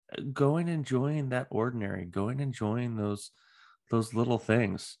going enjoying that ordinary, going enjoying those little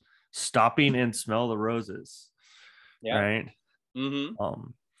things, stopping and smell the roses, Yeah. right? Mm-hmm.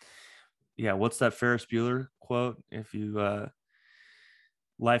 Um, yeah, what's that Ferris Bueller quote? If you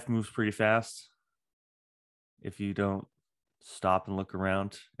life moves pretty fast. If you don't stop and look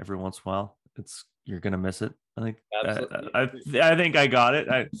around every once in a while, it's you're gonna miss it. I think Absolutely. I think I got it.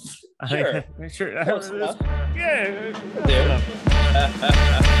 I Sure. think sure. Close enough. Yeah, Will close do.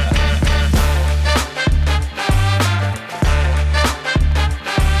 enough.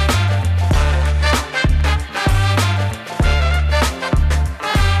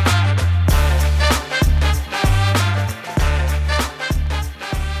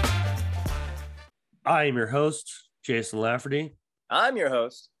 I am your host, Jason Lafferty. I'm your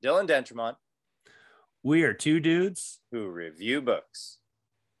host, Dylan Dentremont, We are two dudes. who review books.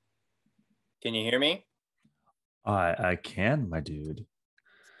 Can you hear me? I can, my dude.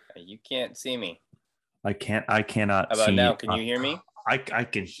 You can't see me. I can't. I cannot How about see now? you. Can you hear me? I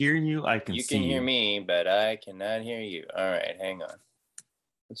can hear you. I can You see can hear you. me, but I cannot hear you. All right, hang on.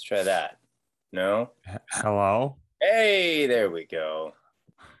 Let's try that. No? Hello. Hey, there we go.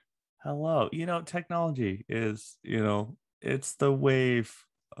 Hello. Technology is, it's the wave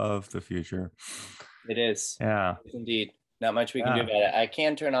of the future. It is. Yeah. It's indeed. Not much we can do Yeah. about it. I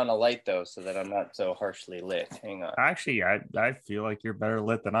can turn on a light, though, so that I'm not so harshly lit. Hang on. Actually, I feel like you're better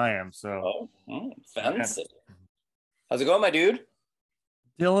lit than I am. So, Oh, yeah. fancy. How's it going, my dude?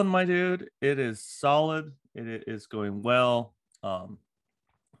 Dylan, my dude, it is solid. It is going well.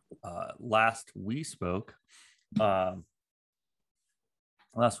 Last we spoke, um,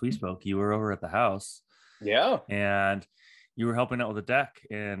 you were over at the house Yeah. and you were helping out with the deck,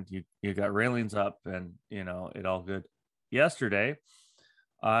 and you got railings up, and it all good. Yesterday,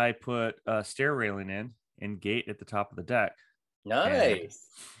 I put a stair railing in and gate at the top of the deck, and Nice.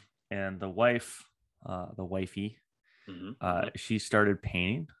 the wife, the wifey, Mm-hmm. she started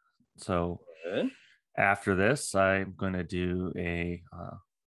painting. So Good. after this, I'm going to do a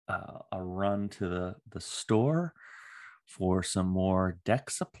run to the store for some more deck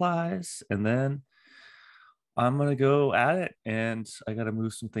supplies, and then I'm going to go at it. And I got to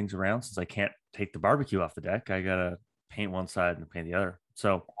move some things around since I can't take the barbecue off the deck. I got to paint one side and paint the other.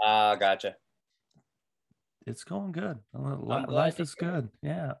 So Gotcha. it's going good. I'm glad Life to is hear it. good.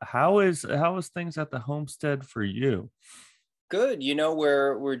 Yeah. How is things at the homestead for you? Good.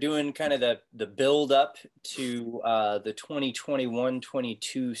 We're doing kind of the build up to the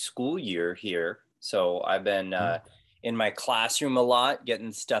 2021-22 school year here. So I've been Yeah. in my classroom a lot,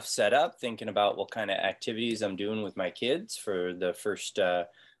 getting stuff set up, thinking about what kind of activities I'm doing with my kids for the first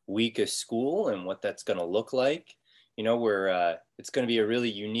week of school and what that's going to look like. We're it's going to be a really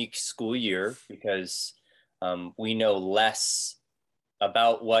unique school year because we know less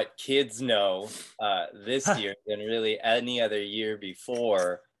about what kids know this year than really any other year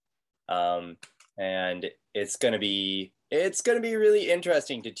before, um, and it's gonna be really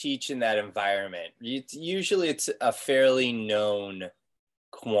interesting to teach in that environment. It's a fairly known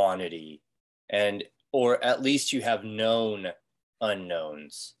quantity, and or at least you have known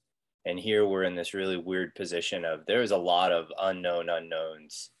unknowns. And here we're in this really weird position of there's a lot of unknown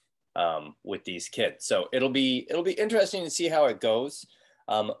unknowns with these kids. So it'll be interesting to see how it goes.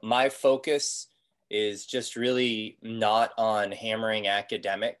 My focus is just really not on hammering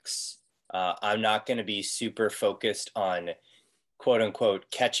academics. I'm not going to be super focused on quote unquote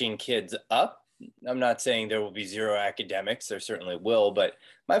catching kids up. I'm not saying there will be zero academics. There certainly will, but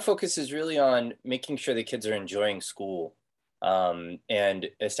my focus is really on making sure the kids are enjoying school, and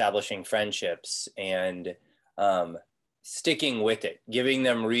establishing friendships and sticking with it, giving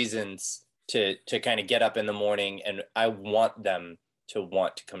them reasons to kind of get up in the morning. And I want them to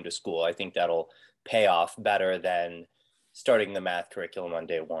want to come to school. I think that'll pay off better than starting the math curriculum on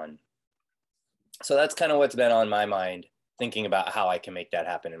day one. So that's kind of what's been on my mind, thinking about how I can make that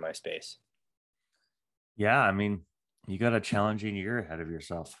happen in my space. Yeah, I mean, you got a challenging year ahead of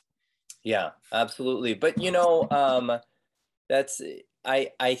yourself. Yeah, absolutely. But that's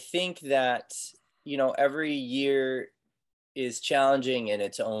I think that every year is challenging in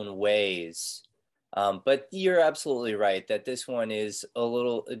its own ways. But you're absolutely right that this one is a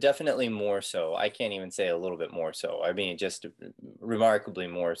little, definitely more so. I can't even say a little bit more so. I mean, just remarkably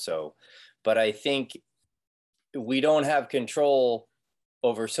more so. But I think we don't have control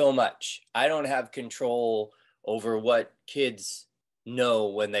over so much. I don't have control over what kids know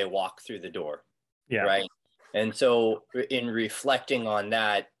when they walk through the door, Yeah. right? And so in reflecting on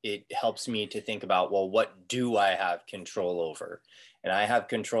that, it helps me to think about, well, what do I have control over? And I have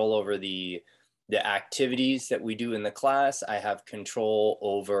control over the activities that we do in the class. I have control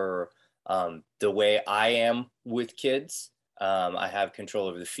over the way I am with kids. I have control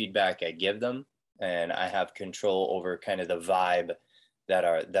over the feedback I give them, and I have control over kind of the vibe that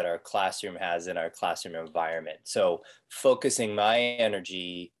our classroom has in our classroom environment. So focusing my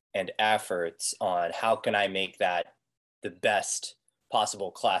energy and efforts on how can I make that the best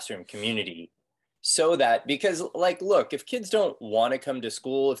possible classroom community, so that, because like, look, if kids don't want to come to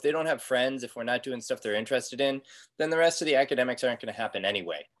school, if they don't have friends, if we're not doing stuff they're interested in, then the rest of the academics aren't going to happen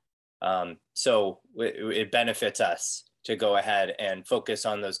anyway. So it benefits us to go ahead and focus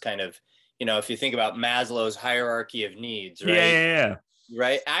on those kind of, if you think about Maslow's hierarchy of needs, right? Yeah.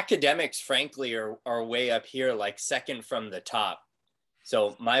 Right. Academics, frankly, are way up here, like second from the top.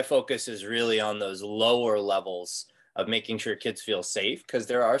 So my focus is really on those lower levels of making sure kids feel safe, because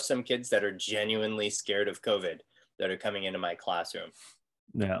there are some kids that are genuinely scared of COVID that are coming into my classroom.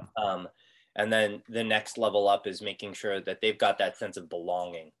 Yeah. And then the next level up is making sure that they've got that sense of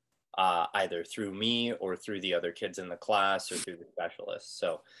belonging, either through me or through the other kids in the class or through the specialists.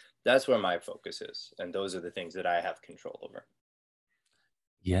 So that's where my focus is. And those are the things that I have control over.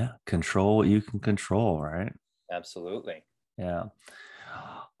 Yeah. Control what you can control, right? Absolutely. Yeah.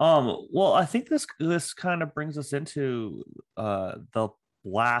 Well, I think this kind of brings us into the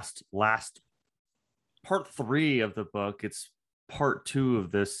last part 3 of the book. It's part 2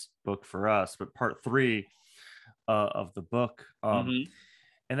 of this book for us, but part 3 of the book. And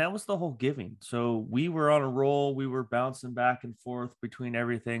that was the whole giving. So we were on a roll. We were bouncing back and forth between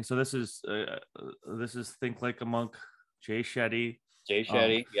everything. So this is Think Like a Monk, Jay Shetty. Jay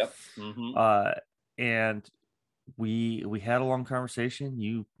Shetty. Yep. And we had a long conversation.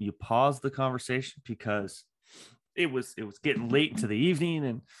 You paused the conversation because it was getting late into the evening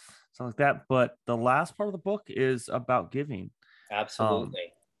and stuff like that. But the last part of the book is about giving.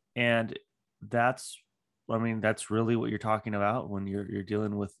 Absolutely. And that's really what you're talking about when you're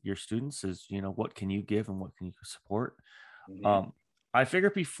dealing with your students is, what can you give and what can you support? I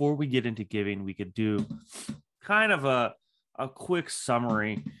figured before we get into giving, we could do kind of a quick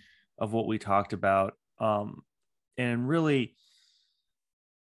summary of what we talked about. And really,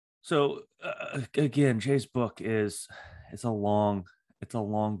 so again, Jay's book it's a long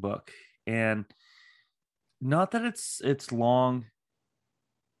book, and not that it's long.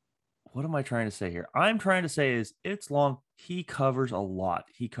 What am I trying to say here? I'm trying to say is it's long. He covers a lot.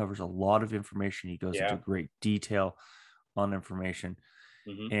 He covers a lot of information. He goes into great detail on information.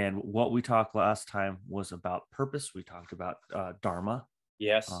 And what we talked last time was about purpose. We talked about Dharma.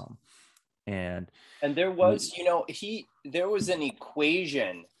 Yes. And there was, there was an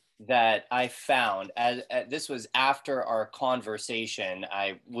equation that I found as this was after our conversation.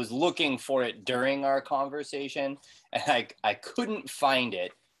 I was looking for it during our conversation and I couldn't find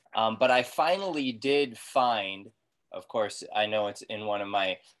it. But I finally did find, of course, I know it's in one of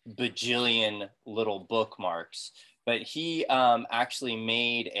my bajillion little bookmarks, but he actually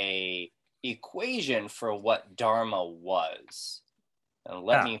made a equation for what Dharma was. And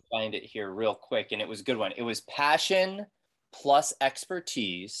let me find it here real quick. And it was a good one. It was passion plus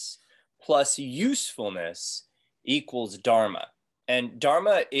expertise plus usefulness equals Dharma. And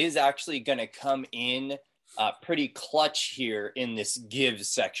Dharma is actually going to come in pretty clutch here in this give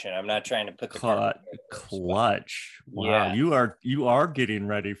section. I'm not trying to put the clutch. Wow, yeah. You are getting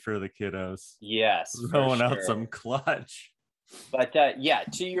ready for the kiddos. Yes, throwing out some clutch. But yeah,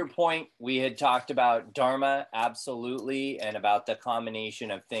 to your point, we had talked about Dharma, absolutely, and about the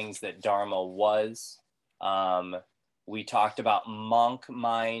combination of things that Dharma was. We talked about monk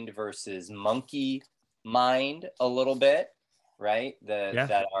mind versus monkey mind a little bit, right?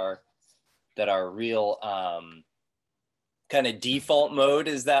 That our real kind of default mode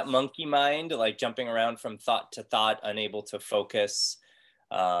is that monkey mind, like jumping around from thought to thought, unable to focus.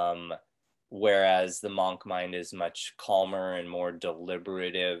 Whereas the monk mind is much calmer and more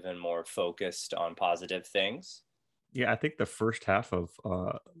deliberative and more focused on positive things. Yeah, I think the first half of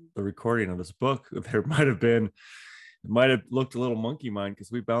the recording of this book, it might have looked a little monkey mind because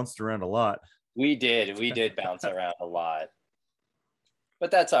we bounced around a lot. We did bounce around a lot.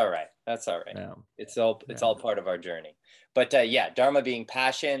 But that's all right. Yeah. It's all part of our journey. But yeah, Dharma being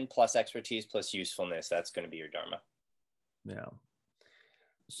passion plus expertise plus usefulness, that's going to be your Dharma. Yeah.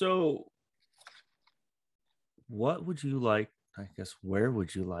 So what would you like, I guess, where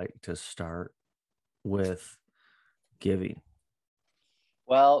would you like to start with giving?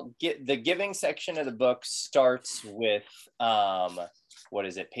 Well, the giving section of the book starts with, what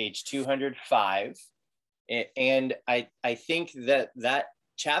is it, page 205. And I think that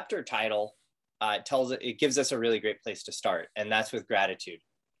chapter title it gives us a really great place to start, and that's with gratitude.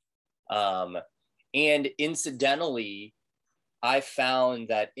 And incidentally, I found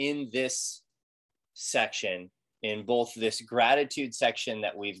that in this section, in both this gratitude section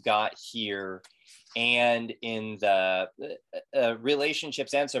that we've got here and in the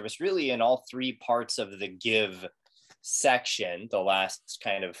relationships and service, really in all three parts of the give section, the last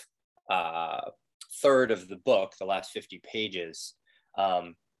kind of third of the book, the last 50 pages,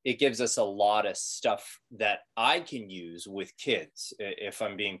 it gives us a lot of stuff that I can use with kids, if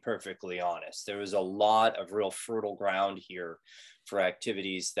I'm being perfectly honest. There was a lot of real fertile ground here for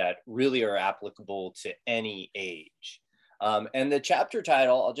activities that really are applicable to any age. And the chapter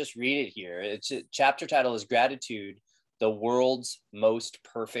title, I'll just read it here. Chapter title is Gratitude, the World's Most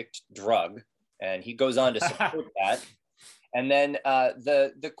Perfect Drug. And he goes on to support that. And then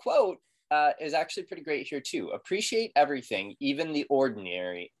the quote is actually pretty great here too. Appreciate everything, even the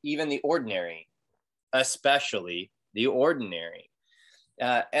ordinary, especially the ordinary.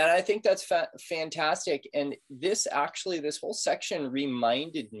 And I think that's fantastic. And this whole section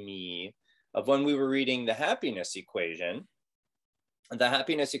reminded me of when we were reading the happiness equation. The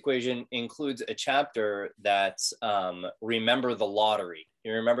happiness equation includes a chapter that's remember the lottery.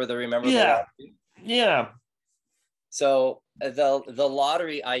 You remember the lottery? Yeah. So the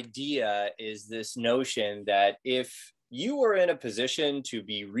lottery idea is this notion that if you are in a position to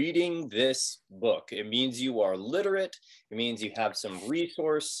be reading this book, it means you are literate. It means you have some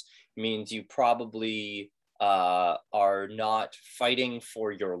resource. It means you probably are not fighting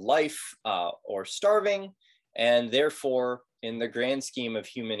for your life or starving. And therefore, in the grand scheme of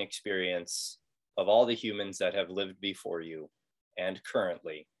human experience, of all the humans that have lived before you and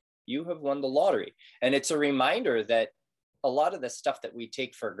currently, you have won the lottery. And it's a reminder that a lot of the stuff that we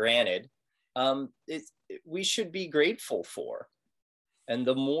take for granted, we should be grateful for. And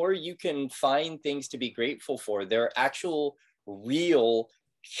the more you can find things to be grateful for, there are actual real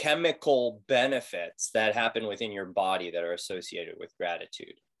chemical benefits that happen within your body that are associated with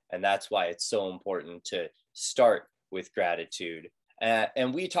gratitude. And that's why it's so important to start with gratitude.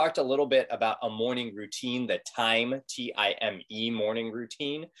 And we talked a little bit about a morning routine, the time, T-I-M-E morning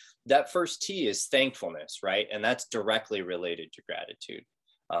routine. That first T is thankfulness, right? And that's directly related to gratitude.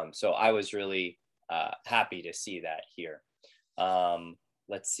 So I was really happy to see that here.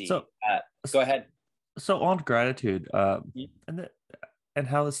 Let's see. So, go ahead. So on gratitude, and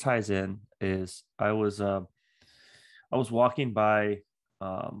how this ties in is I was walking by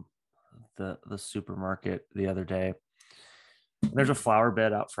the supermarket the other day. There's a flower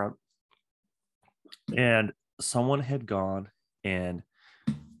bed out front, and someone had gone and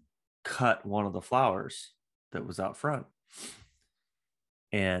cut one of the flowers that was out front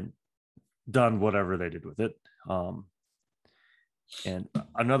and done whatever they did with it. And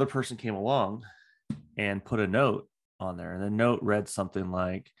another person came along and put a note on there, and the note read something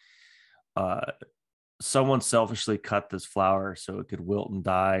like, someone selfishly cut this flower so it could wilt and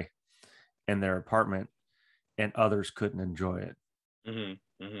die in their apartment, and others couldn't enjoy it.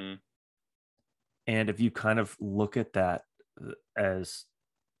 Mm-hmm. Mm-hmm. And if you kind of look at that as,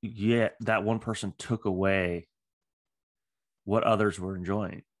 that one person took away what others were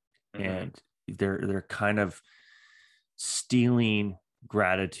enjoying, mm-hmm. and they're kind of stealing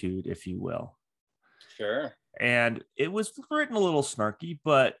gratitude, if you will. Sure. And it was written a little snarky,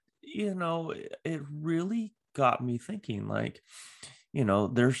 but it really got me thinking, like,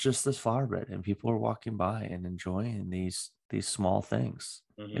 there's just this flower bed and people are walking by and enjoying these small things.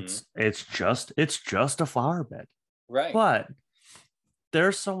 Mm-hmm. It's just a flower bed. Right. But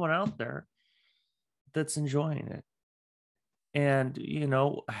there's someone out there that's enjoying it. And,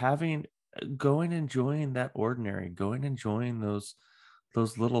 enjoying that ordinary, enjoying those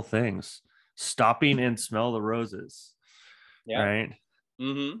little things, stopping and smell the roses. Yeah. Right.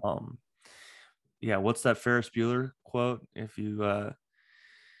 Mm-hmm. Yeah. What's that Ferris Bueller quote? If you,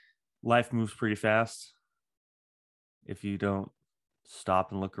 life moves pretty fast. If you don't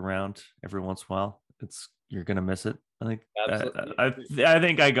stop and look around every once in a while, you're going to miss it. I think I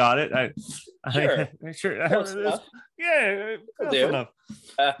think I got it. Sure. Sure. Yeah. Close enough.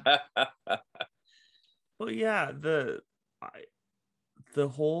 Well, yeah, the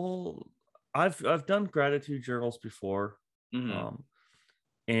whole, I've done gratitude journals before. Mm-hmm.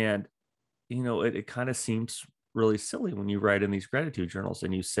 And it kind of seems really silly when you write in these gratitude journals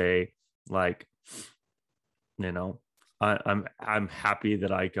and you say, like, I'm happy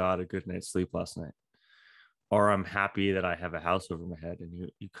that I got a good night's sleep last night, or I'm happy that I have a house over my head. And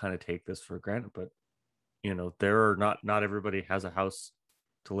you kind of take this for granted, but there are not everybody has a house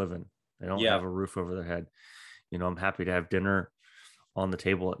to live in. They don't have a roof over their head. I'm happy to have dinner on the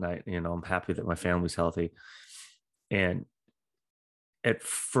table at night. I'm happy that my family's healthy. And at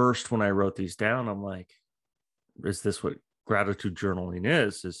first when I wrote these down, I'm like, is this what gratitude journaling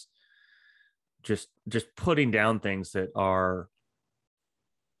is just putting down things that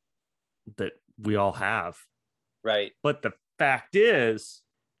we all have. Right. But the fact is,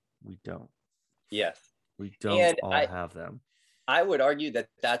 we don't. Yes. We don't And all have them. I would argue that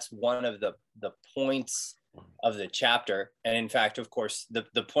that's one of the points of the chapter. And in fact, of course,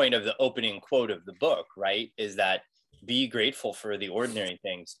 the point of the opening quote of the book, right, is that be grateful for the ordinary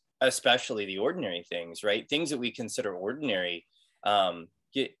things, especially the ordinary things, right? Things that we consider ordinary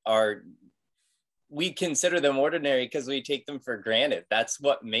are, we consider them ordinary because we take them for granted. That's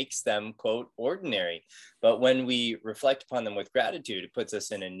what makes them, quote, ordinary. But when we reflect upon them with gratitude, it puts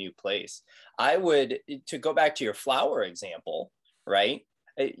us in a new place. I would, to go back to your flower example, right?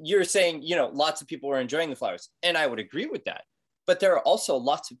 You're saying, lots of people are enjoying the flowers, and I would agree with that. But there are also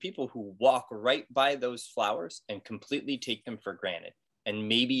lots of people who walk right by those flowers and completely take them for granted and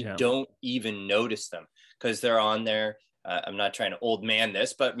maybe don't even notice them because they're on their I'm not trying to old man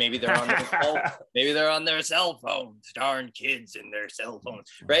this, but maybe they're on their cell phones. Darn kids and their cell phones,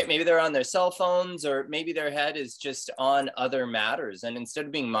 right? Maybe they're on their cell phones, or maybe their head is just on other matters. And instead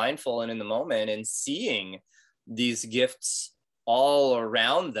of being mindful and in the moment and seeing these gifts all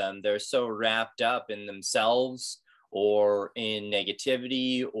around them, they're so wrapped up in themselves or in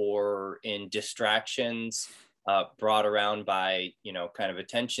negativity or in distractions brought around by, kind of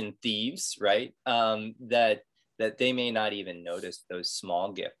attention thieves, right? That they may not even notice those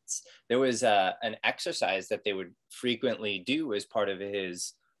small gifts. There was an exercise that they would frequently do as part of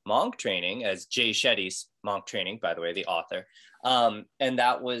his monk training, as Jay Shetty's monk training, by the way, the author. And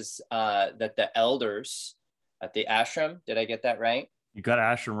that was that the elders at the ashram, did I get that right? You got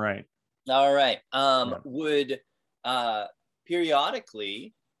ashram right. All right. Would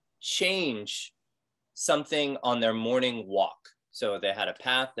periodically change something on their morning walk. So they had a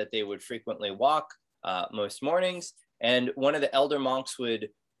path that they would frequently walk most mornings, and one of the elder monks would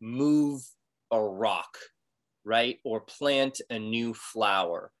move a rock, right, or plant a new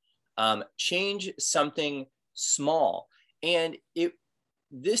flower, change something small. And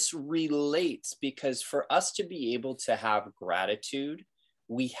this relates because for us to be able to have gratitude,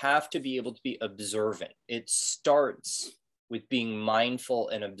 we have to be able to be observant. It starts with being mindful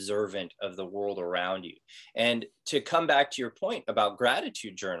and observant of the world around you. And to come back to your point about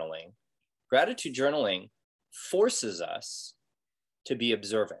gratitude journaling forces us to be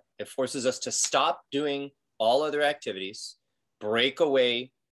observant. It forces us to stop doing all other activities, break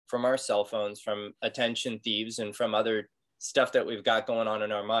away from our cell phones, from attention thieves, and from other stuff that we've got going on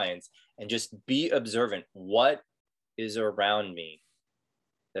in our minds, and just be observant. What is around me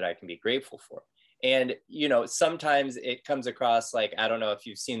that I can be grateful for? And, sometimes it comes across like, I don't know if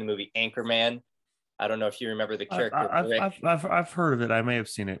you've seen the movie Anchorman. I don't know if you remember the character. I've heard of it. I may have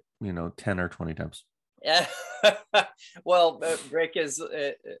seen it, 10 or 20 times. Yeah. Well, Rick is,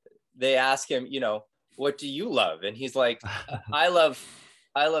 they ask him, what do you love? And he's like, I love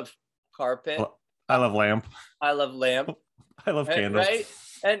carpet. I love lamp. I love lamp. I love candles. Right.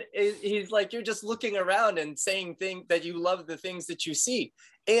 And he's like, you're just looking around and saying things that you love the things that you see.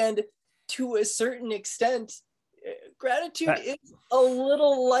 And to a certain extent, gratitude is a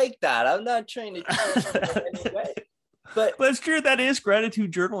little like that. I'm not trying to change it in any way. But it's true. That is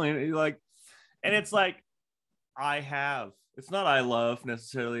gratitude journaling. And it's like, it's not I love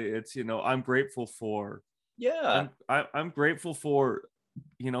necessarily. It's, I'm grateful for. Yeah. I'm grateful for,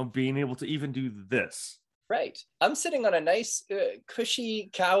 being able to even do this. Right. I'm sitting on a nice, cushy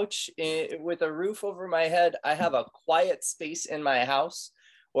couch with a roof over my head. I have a quiet space in my house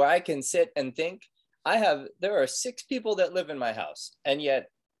where I can sit and think. There are 6 people that live in my house, and yet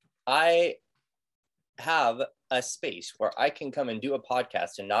I have a space where I can come and do a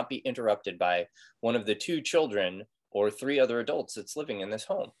podcast and not be interrupted by one of the 2 children or 3 other adults that's living in this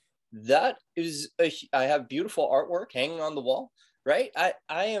home. That is, I have beautiful artwork hanging on the wall, right? I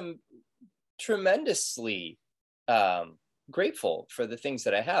am tremendously grateful for the things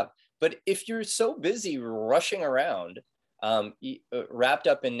that I have. But if you're so busy rushing around, wrapped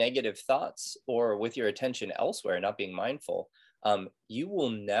up in negative thoughts or with your attention elsewhere, not being mindful, you will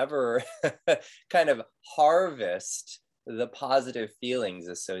never kind of harvest the positive feelings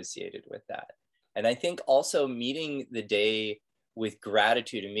associated with that. And I think also meeting the day with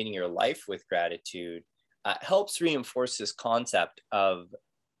gratitude and meeting your life with gratitude helps reinforce this concept of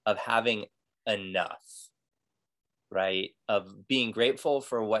having enough, right? Of being grateful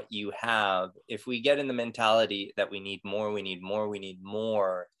for what you have. If we get in the mentality that we need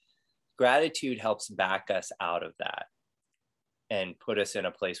more, gratitude helps back us out of that and put us in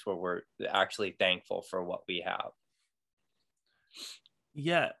a place where we're actually thankful for what we have.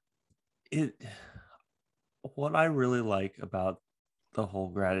 Yeah, it what I really like about the whole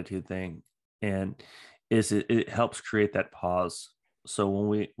gratitude thing and is it helps create that pause. So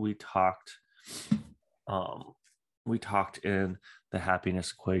when um we talked in the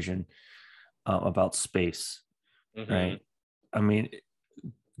happiness equation about space, Mm-hmm. right? I mean,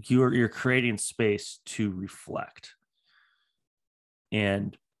 you're creating space to reflect,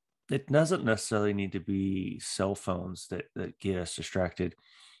 and it doesn't necessarily need to be cell phones that get us distracted.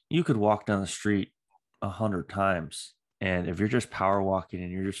 You could walk down the street 100 times, and if you're just power walking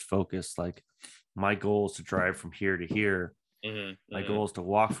and you're just focused, like my goal is to drive from here to here, Mm-hmm. my Mm-hmm. goal is to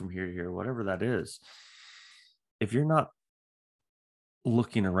walk from here to here, whatever that is. If you're not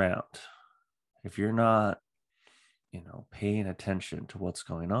looking around, if you're not, paying attention to what's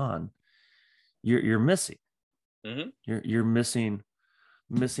going on, you're missing. Mm-hmm. You're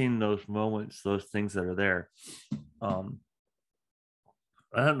missing those moments, those things that are there. Um,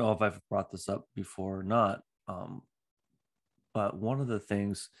 I don't know if I've brought this up before or not, but one of the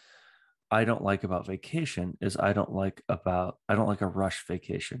things I don't like about vacation is I don't like a rush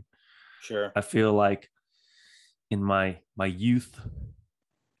vacation. Sure. I feel like in my youth,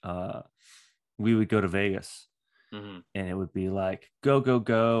 uh, we would go to Vegas Mm-hmm. and it would be like go go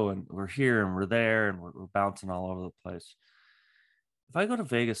go, and we're here and we're there and we're bouncing all over the place. If I go to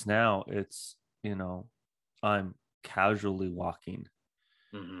Vegas now, it's I'm casually walking.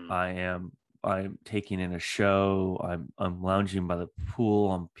 Mm-hmm. I am I'm taking in a show. I'm lounging by the pool.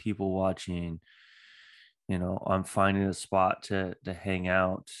 I'm people watching. I'm finding a spot to hang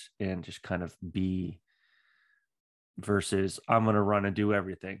out and just kind of be, versus I'm gonna run and do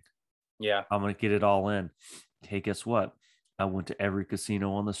everything. Yeah. I'm gonna get it all in. Hey, guess what? I went to every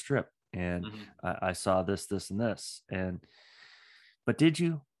casino on the strip and Mm-hmm. I saw this, this, and this. But did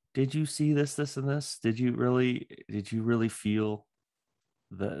you see this, this, and this? Did you really feel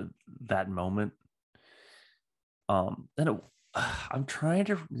that moment? And I'm trying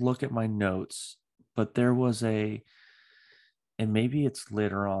to look at my notes, but there was and maybe it's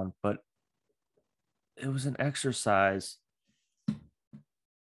later on, but it was an exercise,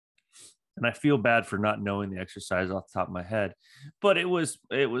 and I feel bad for not knowing the exercise off the top of my head, but it was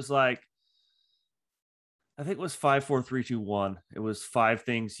like, I think it was 5 4 3 2 1. It was five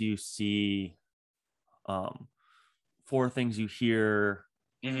things you see, um, four things you hear,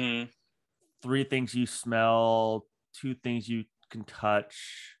 Mm-hmm. three things you smell, two things you can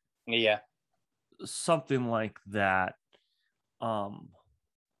touch, Yeah. something like that. Um,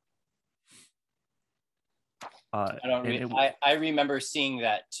 I don't and re- I remember seeing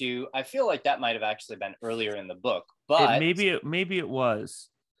that too. I feel like that might have actually been earlier in the book, it but maybe it was.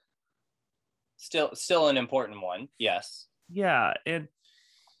 still an important one. Yes. Yeah, and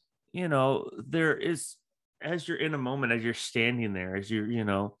there is, as you're in a moment, as you're standing there, as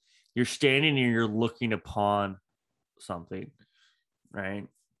you're standing and you're looking upon something, right?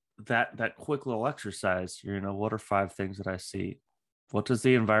 That quick little exercise, what are five things that I see? What does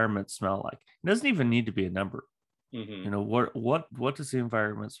the environment smell like? It doesn't even need to be a number. Mm-hmm. What does the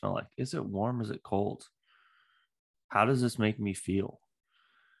environment smell like? Is it warm? Is it cold? How does this make me feel?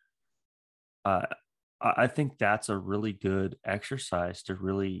 uh, I think that's a really good exercise to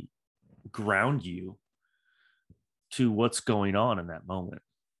really ground you to what's going on in that moment.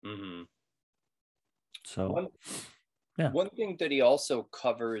 Mm-hmm. So, One yeah. one thing that he also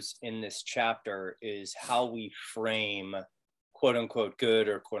covers in this chapter is how we frame quote unquote good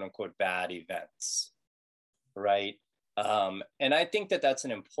or quote unquote bad events, right? And I think that that's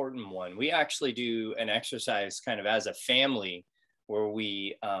an important one. We actually do an exercise kind of as a family where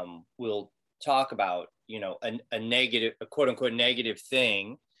we will talk about, a negative, a quote unquote negative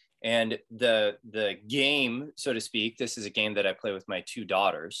thing. And the game, so to speak, this is a game that I play with my two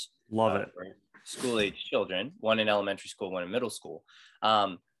daughters, Love it. school age children, one in elementary school, one in middle school.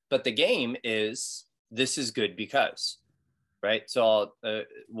 But the game is this is good because, right? So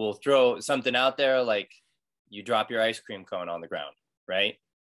we'll throw something out there like you drop your ice cream cone on the ground, right?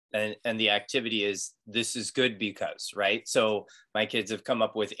 And the activity is this is good because, right? So my kids have come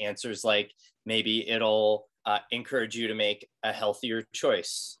up with answers like maybe it'll encourage you to make a healthier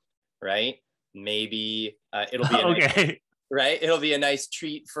choice, right? Maybe it'll be a nice, Okay. right? It'll be a nice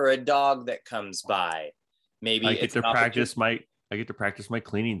treat for a dog that comes by. I Maybe get it's to an practice opportunity. my I get to practice my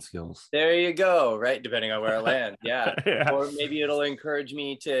cleaning skills. There you go, right? Depending on where I land. Yeah. Yeah. Or maybe it'll encourage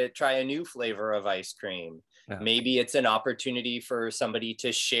me to try a new flavor of ice cream. Yeah. Maybe it's an opportunity for somebody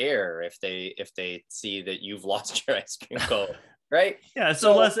to share if they see that you've lost your ice cream cone. right? Yeah,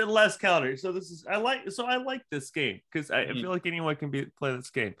 so less calories. So I like this game because I feel like anyone can play this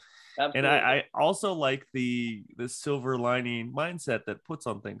game. Absolutely. And I also like the silver lining mindset that puts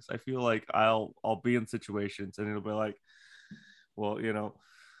on things. I feel like I'll be in situations and it'll be like, well,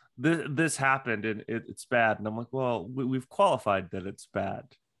 this happened and it's bad, and I'm like, well, we've qualified that it's bad.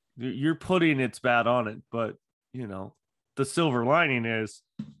 You're putting it's bad on it, but the silver lining is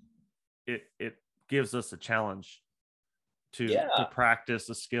it gives us a challenge to practice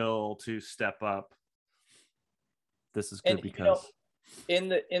a skill, to step up. This is good and, because in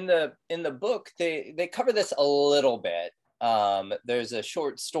the book they cover this a little bit. There's a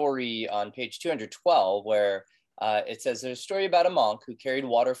short story on page 212 where it says there's a story about a monk who carried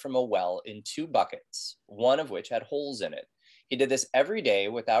water from a well in 2 buckets, one of which had holes in it. He did this every day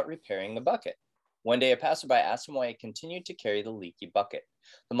without repairing the bucket. One day, a passerby asked him why he continued to carry the leaky bucket.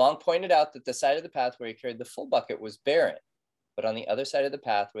 The monk pointed out that the side of the path where he carried the full bucket was barren, but on the other side of the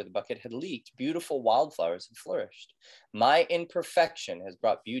path where the bucket had leaked, beautiful wildflowers had flourished. My imperfection has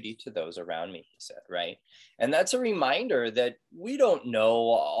brought beauty to those around me, he said, right? And that's a reminder that we don't know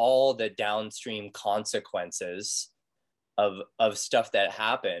all the downstream consequences of stuff that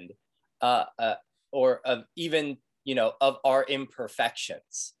happened, or of even, of our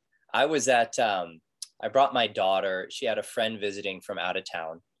imperfections. I was at, I brought my daughter, she had a friend visiting from out of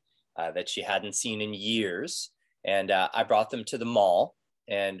town that she hadn't seen in years. And I brought them to the mall,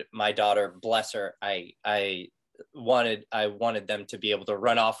 and my daughter, bless her, I wanted them to be able to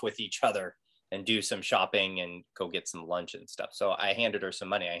run off with each other and do some shopping and go get some lunch and stuff. So I handed her some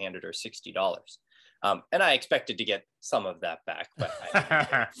money. I handed her $60. And I expected to get some of that back, but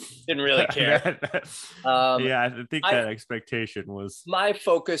I didn't really care. Yeah, I think that expectation was... My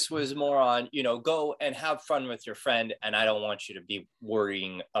focus was more on, go and have fun with your friend, and I don't want you to be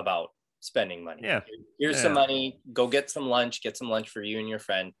worrying about spending money. Yeah. Here's some money, go get some lunch for you and your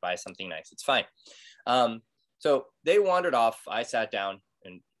friend, buy something nice. It's fine. So they wandered off. I sat down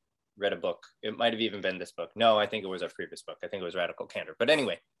and read a book. It might have even been this book. No, I think it was a previous book. I think it was Radical Candor. But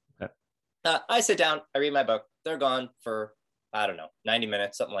anyway, I sit down, I read my book. They're gone for, I don't know, 90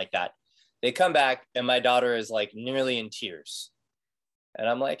 minutes, something like that. They come back and my daughter is like nearly in tears. And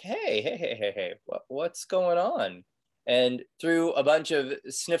I'm like, hey, what's going on? And through a bunch of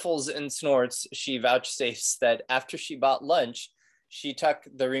sniffles and snorts, she vouchsafes that after she bought lunch, she tucked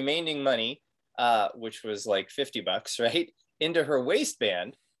the remaining money, which was like $50, right, into her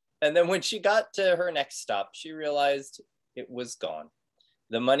waistband. And then when she got to her next stop, she realized it was gone.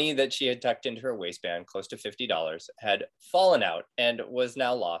 The money that she had tucked into her waistband, close to $50, had fallen out and was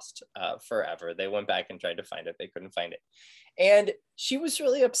now lost forever. They went back and tried to find it. They couldn't find it. And she was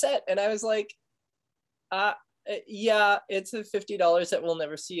really upset. And I was like, yeah, it's a $50 that we'll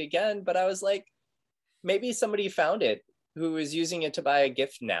never see again. But I was like, maybe somebody found it who is using it to buy a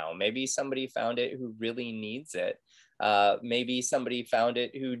gift now. Maybe somebody found it who really needs it. Maybe somebody found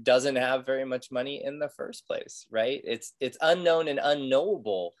it who doesn't have very much money in the first place, right? It's unknown and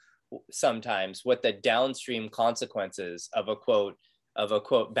unknowable sometimes what the downstream consequences of a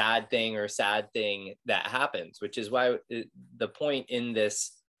quote bad thing or sad thing that happens, which is why the point in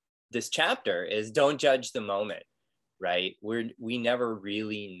this chapter is don't judge the moment, right? We never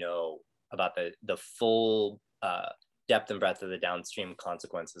really know about the full depth and breadth of the downstream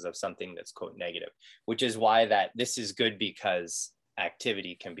consequences of something that's quote negative, which is why that this is good, because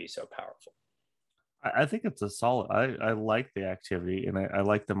activity can be so powerful. I think it's a solid, I like the activity, and I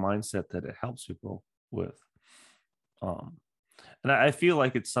like the mindset that it helps people with. And I feel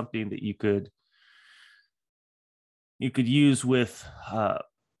like it's something that you could use with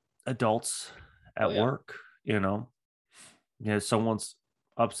adults at work. Someone's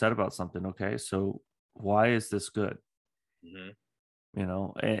upset about something. Okay, so why is this good?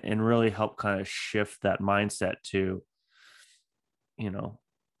 Mm-hmm. And really help kind of shift that mindset to,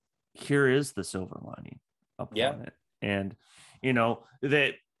 here is the silver lining upon it. And,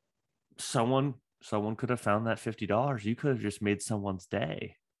 that someone could have found that $50. You could have just made someone's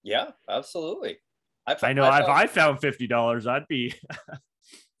day. Yeah, absolutely. I know if I found $50, I'd be...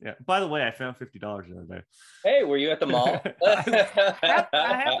 Yeah. By the way, I found $50 the other day. Hey, were you at the mall? I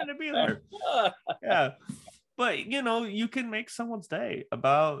happened to be there. Yeah. But, you can make someone's day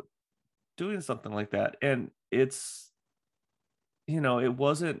about doing something like that. And it's, it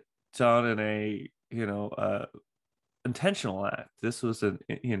wasn't done in a, intentional act. This was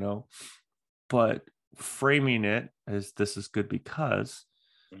but framing it as this is good because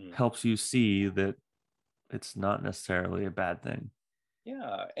helps you see that it's not necessarily a bad thing.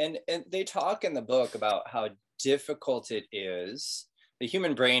 Yeah. And they talk in the book about how difficult it is. The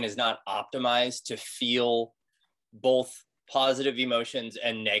human brain is not optimized to feel both positive emotions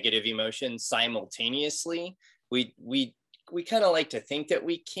and negative emotions simultaneously. We kind of like to think that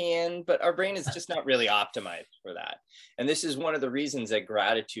we can, but our brain is just not really optimized for that. And this is one of the reasons that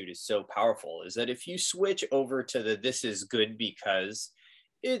gratitude is so powerful, is that if you switch over to the this is good because,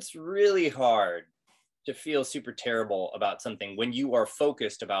 it's really hard to feel super terrible about something when you are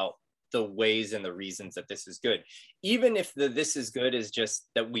focused about the ways and the reasons that this is good. Even if the this is good is just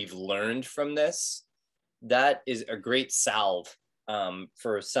that we've learned from this, that is a great salve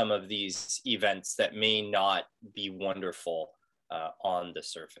for some of these events that may not be wonderful on the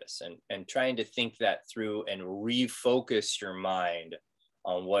surface. And trying to think that through and refocus your mind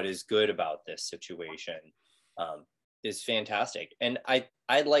on what is good about this situation is fantastic. And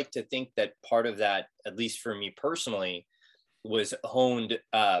I'd like to think that part of that, at least for me personally, was honed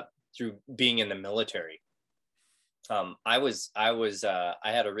through being in the military. I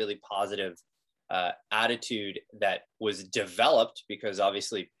had a really positive attitude that was developed because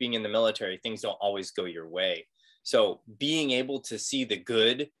obviously being in the military, things don't always go your way. So being able to see the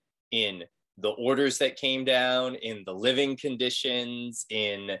good in the orders that came down, in the living conditions,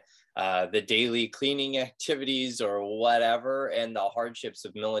 in the daily cleaning activities or whatever, and the hardships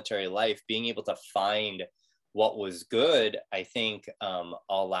of military life, being able to find what was good, I think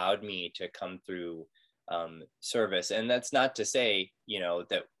allowed me to come through service. And that's not to say,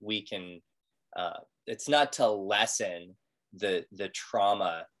 that we can, it's not to lessen the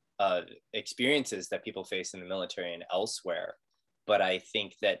trauma experiences that people face in the military and elsewhere. But I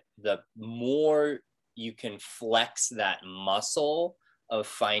think that the more you can flex that muscle of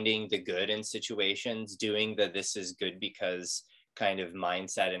finding the good in situations, doing the this is good because kind of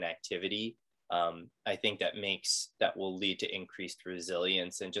mindset and activity, I think that will lead to increased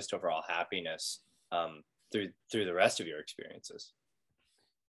resilience and just overall happiness through the rest of your experiences.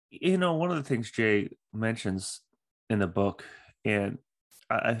 One of the things Jay mentions in the book, and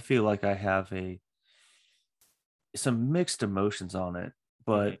I feel like I have some mixed emotions on it,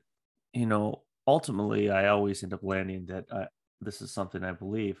 but ultimately I always end up landing that this is something I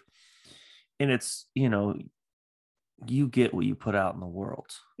believe, and it's you get what you put out in the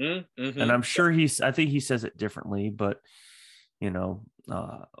world. Mm-hmm. And I'm sure I think he says it differently, but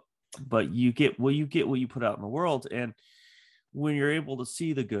but you get what you put out in the world. And when you're able to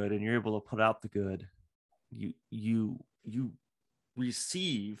see the good and you're able to put out the good, you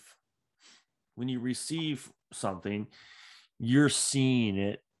receive, when you receive something, you're seeing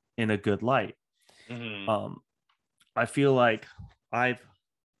it in a good light. Mm-hmm. I feel like I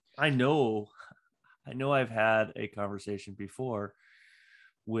know I've had a conversation before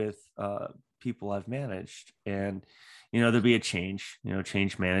with people I've managed, and there'd be a change.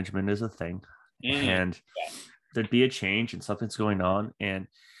 Change management is a thing, Mm-hmm. and there'd be a change and something's going on, and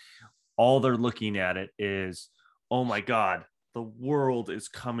all they're looking at it is, oh my God, the world is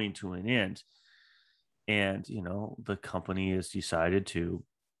coming to an end. And the company has decided to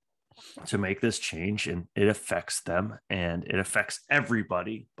make this change, and it affects them and it affects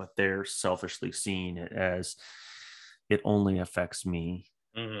everybody, but they're selfishly seeing it as it only affects me,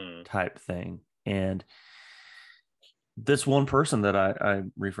 Mm-hmm. type thing. And this one person that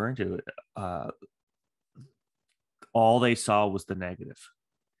I'm referring to, all they saw was the negative.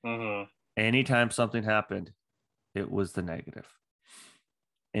 Mm-hmm. Anytime something happened, it was the negative.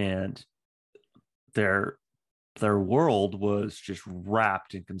 And their world was just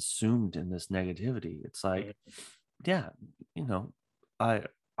wrapped and consumed in this negativity. It's like, yeah, I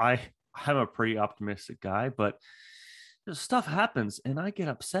I'm a pretty optimistic guy, but stuff happens and I get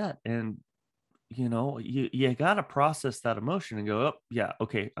upset, and you got to process that emotion and go, oh yeah,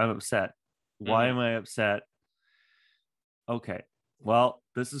 okay, I'm upset. Why am I upset? Okay, well,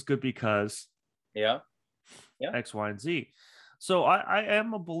 this is good because Yeah. X, Y, and Z. So I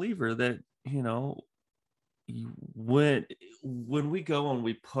am a believer that when we go and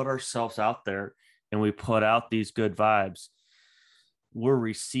we put ourselves out there and we put out these good vibes, we're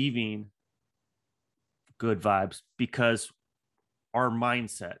receiving good vibes because our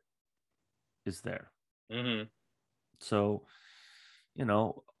mindset is there. Mm-hmm. So,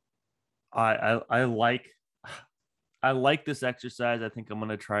 I like this exercise. I think I'm going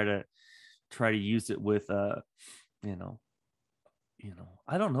to try to use it with you know,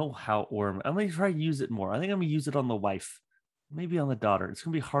 I don't know how, or I'm going to try to use it more. I think I'm going to use it on the wife, maybe on the daughter. It's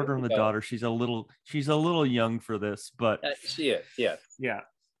going to be harder on the daughter. She's a little young for this, but She is, yeah. yeah.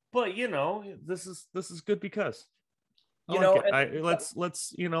 But this is good because let's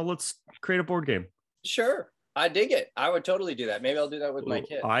create a board game. Sure, I dig it. I would totally do that. Maybe I'll do that with my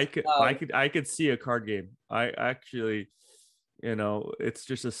kids. I could see a card game. I actually, it's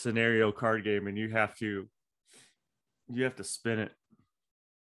just a scenario card game, and you have to You have to spin it.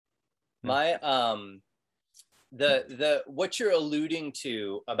 My the what you're alluding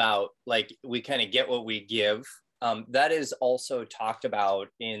to about like we kind of get what we give, that is also talked about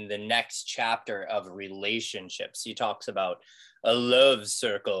in the next chapter of relationships. He talks about a love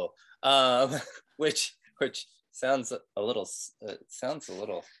circle, which sounds a little sounds a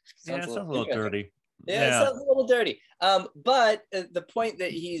little dirty. Yeah, it sounds a little dirty. But the point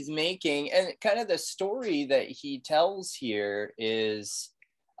that he's making, and kind of the story that he tells here, is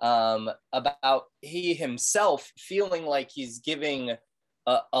about he himself feeling like he's giving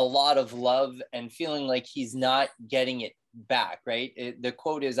a lot of love and feeling like he's not getting it back, right? The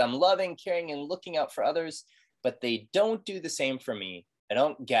quote is, "I'm loving, caring, and looking out for others, but they don't do the same for me. I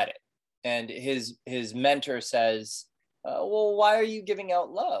don't get it." And his mentor says, well, why are you giving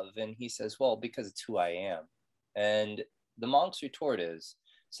out love? And he says, well, because it's who I am. And the monk's retort is,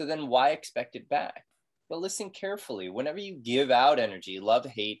 so then why expect it back? But listen carefully. Whenever you give out energy, love,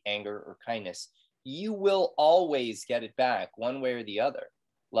 hate, anger, or kindness, you will always get it back one way or the other.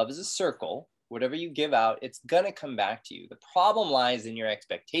 Love is a circle. Whatever you give out, it's going to come back to you. The problem lies in your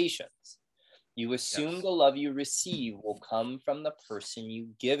expectations. You assume the love you receive will come from the person you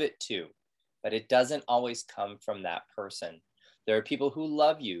give it to, but it doesn't always come from that person. There are people who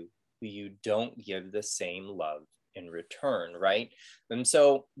love you who you don't give the same love in return, right? And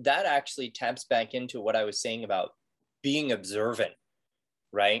so that actually taps back into what I was saying about being observant,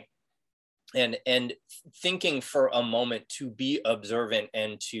 right? And thinking for a moment to be observant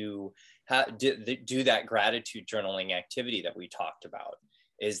and to do that gratitude journaling activity that we talked about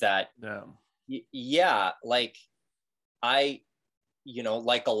is that, like I,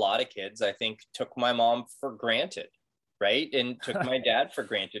 like a lot of kids, I think took my mom for granted, right? And took my dad for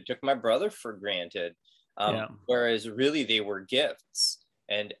granted, took my brother for granted. Whereas really they were gifts.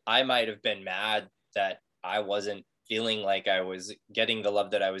 And I might have been mad that I wasn't feeling like I was getting the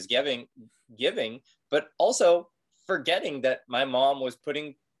love that I was giving, but also forgetting that my mom was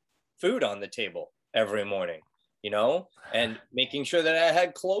putting food on the table every morning, and making sure that I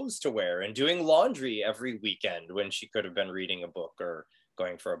had clothes to wear and doing laundry every weekend when she could have been reading a book or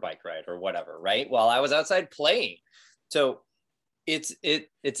going for a bike ride or whatever, right? While I was outside playing. So it's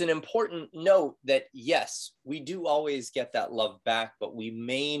an important note that yes, we do always get that love back, but we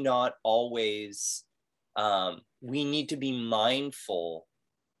may not always, we need to be mindful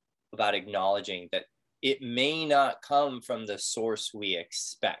about acknowledging that it may not come from the source we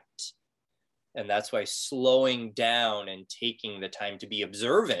expect. And that's why slowing down and taking the time to be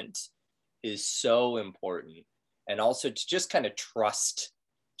observant is so important. And also to just kind of trust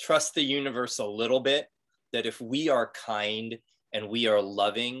the universe a little bit, that if we are kind and we are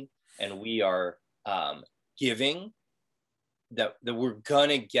loving and we are giving, that we're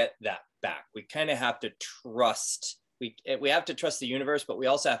gonna get that back. We kind of have to trust, we have to trust the universe, but we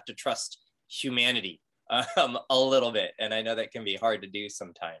also have to trust humanity a little bit. And I know that can be hard to do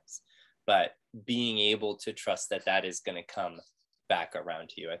sometimes, but being able to trust that is going to come back around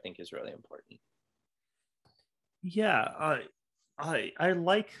to you, I think is really important. Yeah, I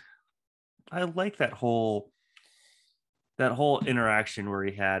like that whole interaction where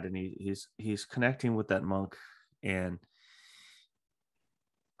he had, and he's connecting with that monk, and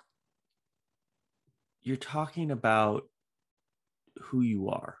you're talking about who you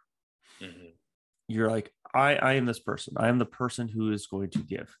are. Mm-hmm. You're like, I am this person. I am the person who is going to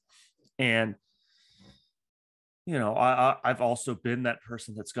give. And, I've also been that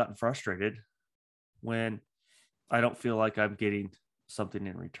person that's gotten frustrated when I don't feel like I'm getting something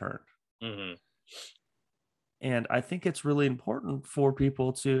in return. Mm-hmm. And I think it's really important for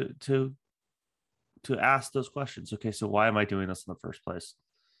people to ask those questions. Okay, so why am I doing this in the first place?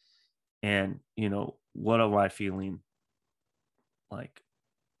 And, what am I feeling like?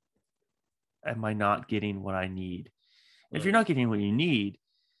 Am I not getting what I need? Mm-hmm. If you're not getting what you need,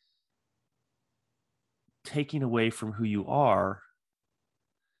 taking away from who you are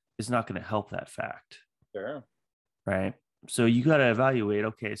is not going to help that fact. Sure. Right. So you got to evaluate,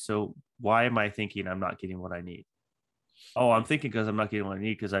 okay, so why am I thinking I'm not getting what I need? Oh, I'm thinking because I'm not getting what I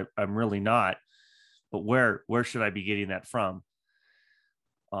need because I'm really not. But where should I be getting that from?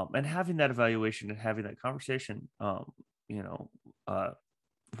 And having that evaluation and having that conversation,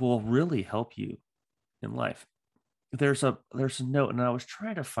 will really help you in life. There's a note, and I was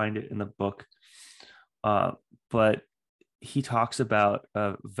trying to find it in the book, but he talks about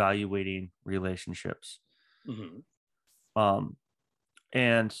evaluating relationships. Mm-hmm.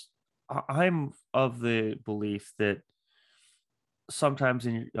 And I'm of the belief that sometimes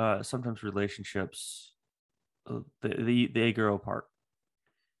relationships they grow apart,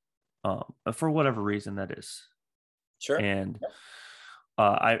 for whatever reason that is. Sure. And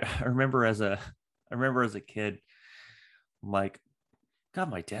I remember as a kid, I'm like, God,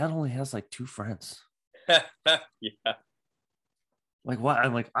 my dad only has like two friends. Yeah. Like, what?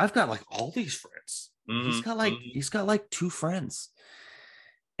 I'm like, I've got like all these friends. Mm-hmm. He's got like two friends.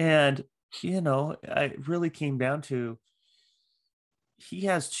 And it really came down to he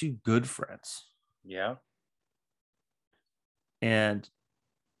has two good friends. Yeah. And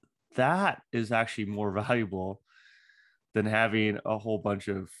that is actually more valuable than having a whole bunch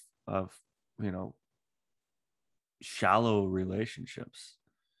of you know shallow relationships.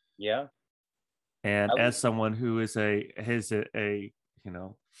 Yeah. And I as would, someone who is a you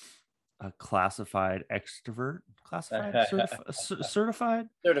know a classified extrovert, certified,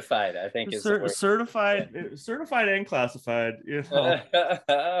 certified, I think is the word. certified and classified.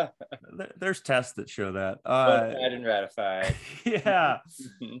 There's tests that show that. Certified and ratified. Yeah.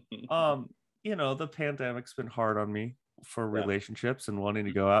 um the pandemic's been hard on me for Yeah. relationships and wanting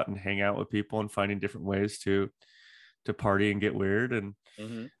to go out and hang out with people and finding different ways to party and get weird. And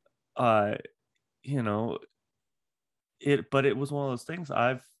Mm-hmm. uh you know but it was one of those things.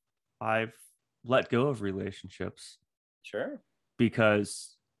 I've let go of relationships Sure.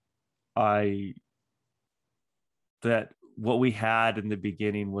 because I that what we had in the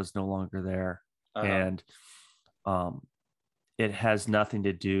beginning was no longer there. Uh-huh. And um it has nothing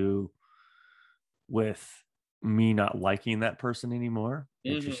to do with me not liking that person anymore.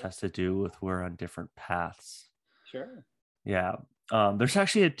 It just Mm-hmm. has to do with we're on different paths. Sure. Yeah. There's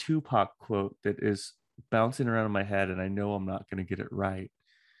actually a Tupac quote that is bouncing around in my head, and I know I'm not going to get it right.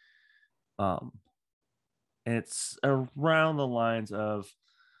 Um, and it's around the lines of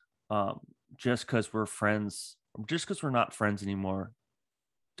um, just because we're friends, just because we're not friends anymore,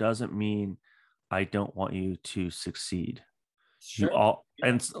 doesn't mean I don't want you to succeed. You Sure. all, Yeah.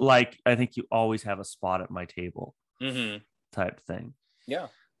 and it's like, I think you always have a spot at my table Mm-hmm. type thing. Yeah.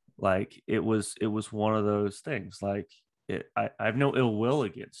 Like it was one of those things. Like I have no ill will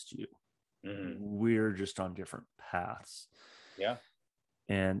against you. Mm-hmm. We're just on different paths. Yeah.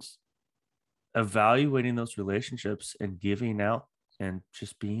 And evaluating those relationships and giving out and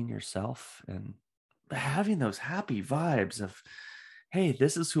just being yourself and having those happy vibes of, hey,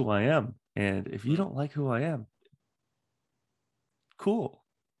 this is who I am. And if you Mm-hmm. don't like who I am, cool.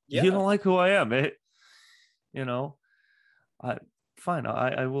 You Yeah. don't like who I am. You know, I fine.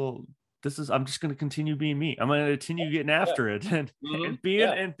 I will. I'm just going to continue being me. I'm going to continue getting Yeah. after it and Mm-hmm. being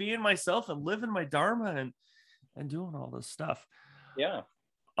Yeah. and being myself and living my dharma and doing all this stuff. Yeah.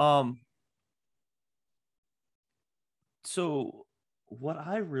 Um. So what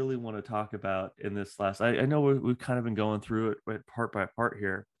I really want to talk about in this I know we've kind of been going through it part by part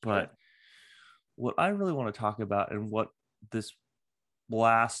here, Sure. but what I really want to talk about and what this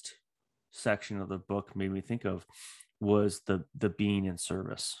last section of the book made me think of was the being in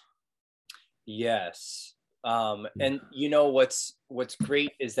service. Yes. Yeah. And you know what's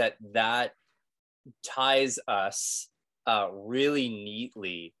great is that ties us really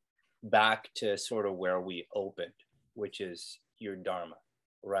neatly back to sort of where we opened, which is your dharma,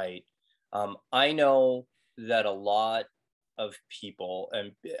 right? I know that a lot of people,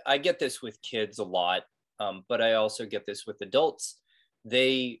 and I get this with kids a lot, but I also get this with adults.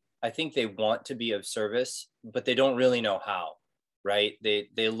 I think they want to be of service, but they don't really know how, right? They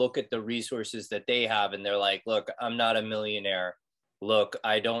look at the resources that they have and they're like, look, I'm not a millionaire. Look,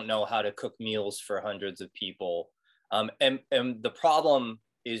 I don't know how to cook meals for hundreds of people. And the problem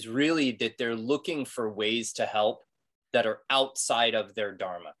is really that they're looking for ways to help that are outside of their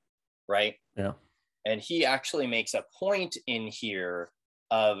dharma, right? Yeah. And he actually makes a point in here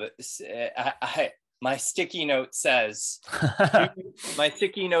of my sticky note says do, my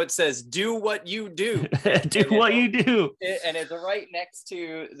sticky note says do what you do, and, Do what you do. and it's right next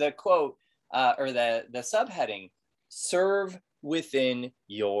to the quote or the subheading, serve within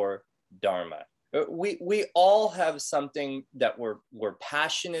your dharma. We all have something that we're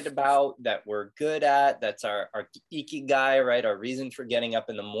passionate about, that we're good at, that's our ikigai, right? Our reason for getting up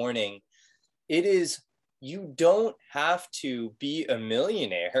in the morning. It is, you don't have to be a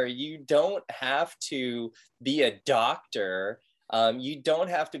millionaire. You don't have to be a doctor. You don't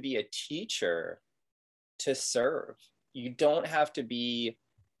have to be a teacher to serve. You don't have to be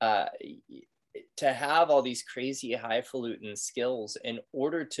to have all these crazy highfalutin skills in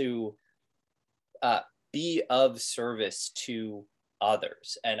order to be of service to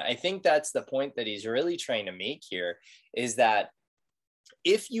others. And I think that's the point that he's really trying to make here, is that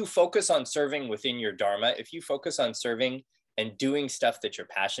if you focus on serving within your dharma, if you focus on serving and doing stuff that you're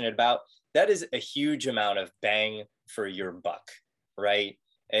passionate about, that is a huge amount of bang for your buck, right?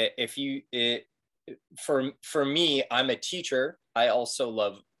 If you for me, I'm a teacher. I also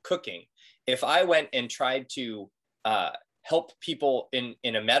love cooking. If I went and tried to help people in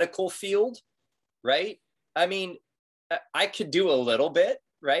a medical field, right? I mean, I could do a little bit,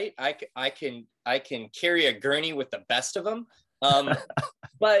 right? I can carry a gurney with the best of them,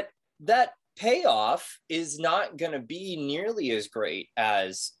 but that payoff is not going to be nearly as great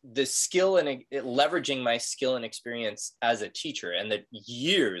as the skill and leveraging my skill and experience as a teacher and the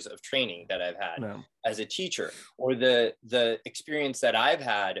years of training that I've had as a teacher, or the experience that I've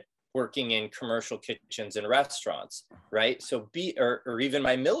had working in commercial kitchens and restaurants, right? So or even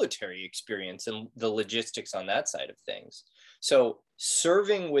my military experience and the logistics on that side of things. So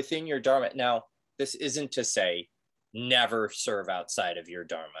serving within your Dharma. Now, this isn't to say never serve outside of your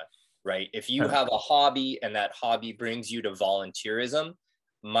Dharma, right? If you have a hobby and that hobby brings you to volunteerism,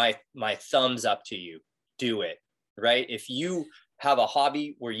 my thumbs up to you. Do it, right? If you have a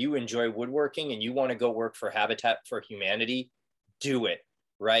hobby where you enjoy woodworking and you want to go work for Habitat for Humanity, do it,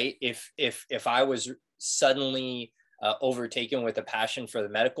 right? If I was suddenly overtaken with a passion for the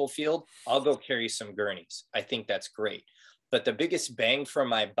medical field, I'll go carry some gurneys. I think that's great. But the biggest bang for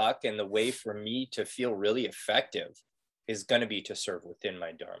my buck and the way for me to feel really effective is going to be to serve within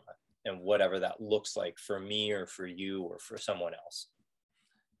my Dharma, and whatever that looks like for me or for you or for someone else.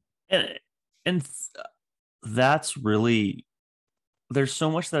 And that's really, there's so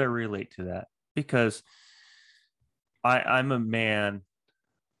much that I relate to that, because I'm a man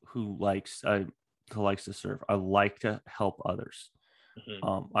who likes to serve. I like to help others.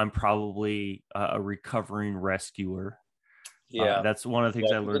 Mm-hmm. I'm probably a recovering rescuer. Yeah, that's one of the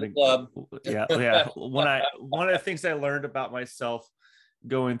things I learned. Yeah. One of the things I learned about myself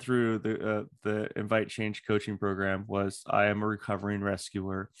going through the Invite Change coaching program was I am a recovering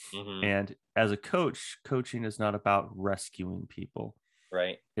rescuer. Mm-hmm. And as a coach, coaching is not about rescuing people.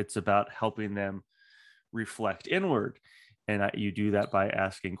 Right. It's about helping them reflect inward. And you do that by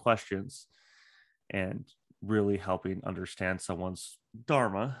asking questions and really helping understand someone's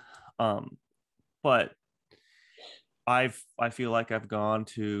Dharma. But I feel like I've gone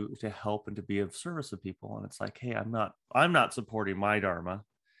to help and to be of service of people, and it's like, hey, I'm not supporting my Dharma.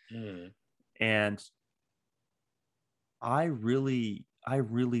 And I really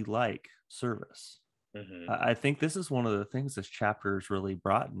like service. I think this is one of the things this chapter has really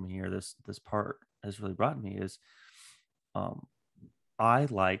brought in me, or this part has really brought in me, is I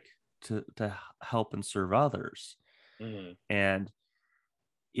like to help and serve others. And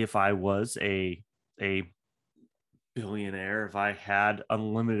if I was a billionaire, if I had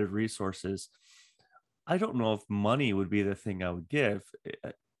unlimited resources, I don't know if money would be the thing I would give.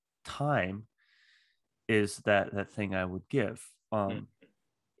 Time is that thing I would give.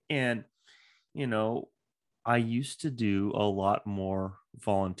 And I used to do a lot more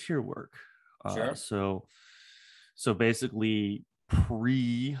volunteer work. Sure. So basically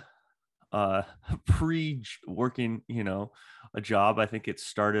pre working, a job, I think it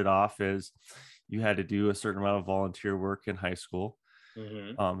started off as you had to do a certain amount of volunteer work in high school.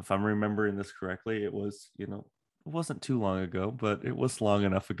 If I'm remembering this correctly, it was, it wasn't too long ago, but it was long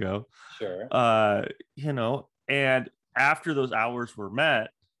enough ago. Sure. And after those hours were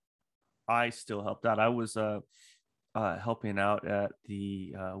met, I still helped out. I was helping out at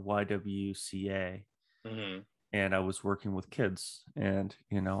the YWCA. And I was working with kids, and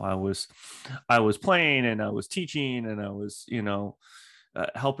I was playing, and I was teaching, and I was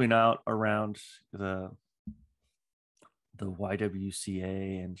helping out around the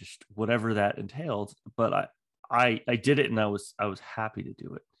YWCA and just whatever that entailed. But I did it, and I was happy to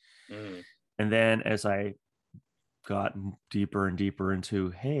do it. And then as I got deeper and deeper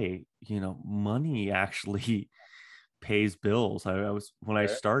into, hey, money actually pays bills. When I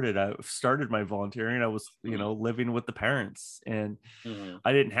started my volunteering, I was living with the parents, and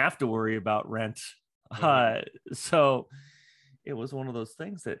I didn't have to worry about rent. So it was one of those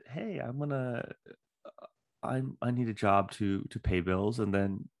things that, hey, I need a job to pay bills, and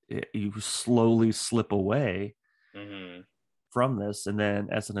then you slowly slip away from this. And then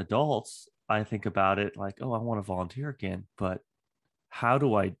as an adult, I think about it like, oh, I want to volunteer again, but how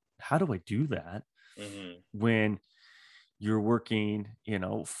do I do that when you're working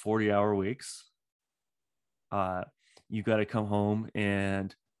 40-hour weeks? You got to come home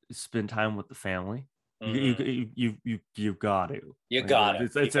and spend time with the family. You've got to.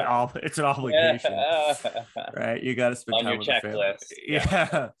 It's an obligation, right? You got to spend time with the family.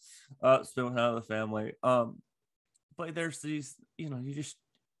 Spend time with the family. But there's these,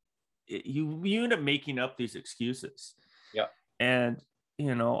 you end up making up these excuses. Yeah. And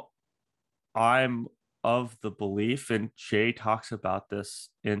I'm of the belief, and Jay talks about this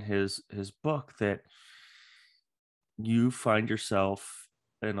in his book, that you find yourself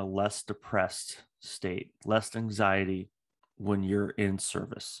in a less depressed state, less anxiety when you're in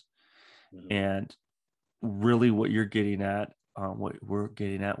service. Mhm. And really what you're getting at, what we're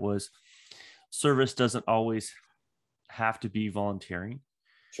getting at, was service doesn't always have to be volunteering.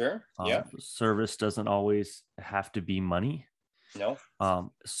 Sure. Yeah. Service doesn't always have to be money. No.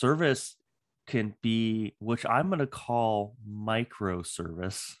 Service can be, which I'm going to call micro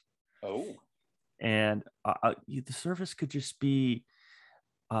service. Oh. And the service could just be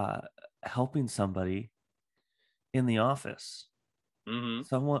helping somebody in the office. Mm-hmm.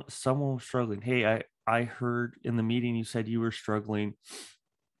 Someone was struggling. Hey, I heard in the meeting you said you were struggling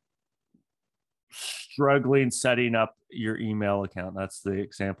setting up your email account. That's the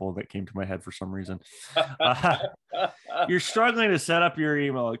example that came to my head for some reason. You're struggling to set up your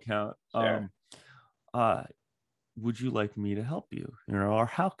email account. Sure. Would you like me to help you? Or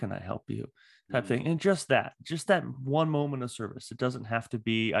how can I help you? Type thing. Mm-hmm. And just that one moment of service. It doesn't have to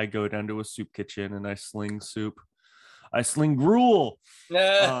be, I go down to a soup kitchen and I sling soup. I sling gruel.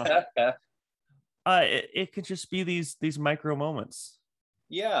 It could just be these micro moments.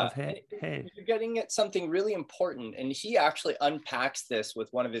 Yeah, Of, hey, you're getting at something really important, and he actually unpacks this with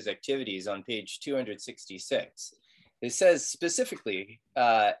one of his activities on page 266. It says specifically,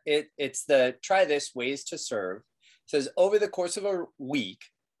 it's the try this ways to serve. It says over the course of a week,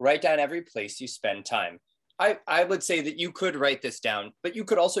 write down every place you spend time. I would say that you could write this down, but you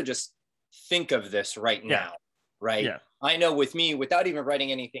could also just think of this right now, right? Yeah. I know with me, without even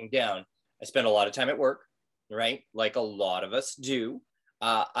writing anything down, I spend a lot of time at work, right? Like a lot of us do.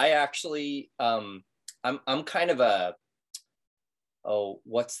 I actually, I'm kind of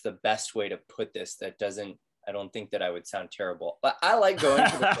what's the best way to put this that doesn't, I don't think that I would sound terrible, but I like going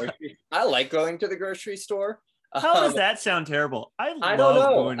to the grocery store. How does that sound terrible? I don't love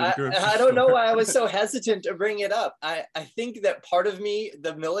know. going to the grocery store. I don't know why I was so hesitant to bring it up. I think that part of me,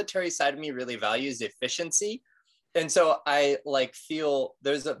 the military side of me, really values efficiency. And so I feel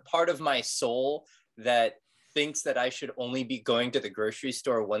there's a part of my soul that thinks that I should only be going to the grocery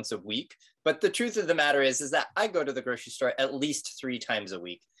store once a week. But the truth of the matter is that I go to the grocery store at least 3 times a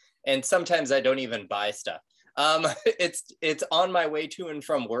week. And sometimes I don't even buy stuff. It's on my way to and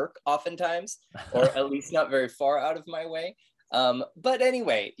from work oftentimes, or at least not very far out of my way. But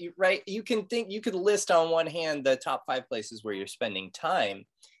anyway, you could list on one hand the top 5 places where you're spending time.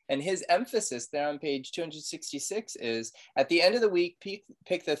 And his emphasis there on page 266 is at the end of the week,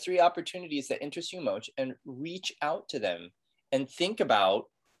 pick the 3 opportunities that interest you most and reach out to them and think about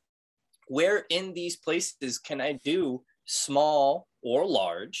where in these places can I do small or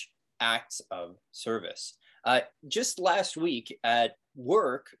large acts of service. Just last week at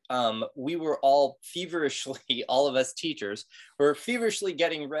work, we were all feverishly, all of us teachers were feverishly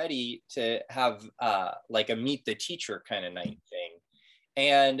getting ready to have like a meet the teacher kind of night thing.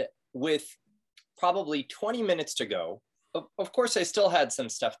 And with probably 20 minutes to go, of course, I still had some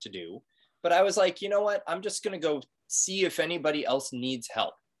stuff to do, but I was like, you know what? I'm just going to go see if anybody else needs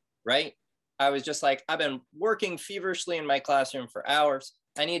help, right? I was just like, I've been working feverishly in my classroom for hours.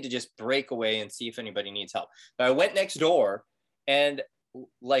 I need to just break away and see if anybody needs help. But I went next door and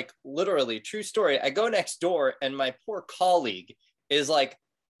literally, true story, I go next door and my poor colleague is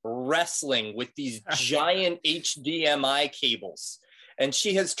wrestling with these giant HDMI cables. And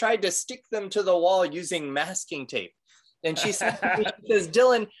she has tried to stick them to the wall using masking tape. And she says,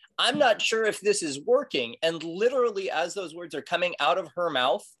 Dylan, I'm not sure if this is working. And literally, as those words are coming out of her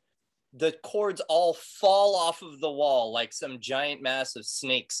mouth, the cords all fall off of the wall like some giant mass of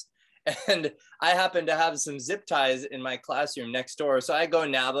snakes. And I happen to have some zip ties in my classroom next door. So I go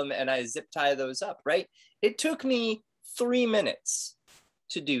nab them and I zip tie those up, right? It took me 3 minutes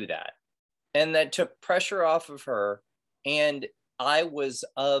to do that. And that took pressure off of her. And I was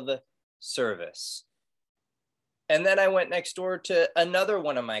of service. And then I went next door to another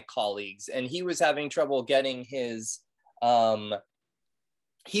one of my colleagues, and he was having trouble getting his, what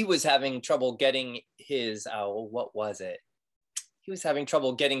was it? He was having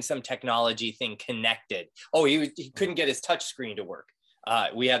trouble getting some technology thing connected. Oh, he couldn't get his touch screen to work.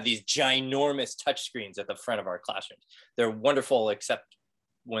 We have these ginormous touch screens at the front of our classrooms. They're wonderful, except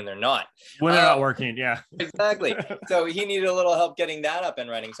when they're not. When they're not working, yeah. Exactly. So he needed a little help getting that up and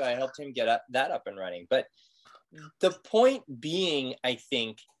running. So I helped him get that up and running. But the point being, I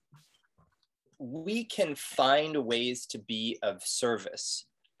think we can find ways to be of service.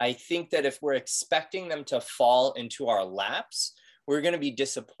 I think that if we're expecting them to fall into our laps, we're going to be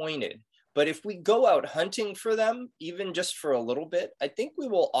disappointed. But if we go out hunting for them, even just for a little bit, I think we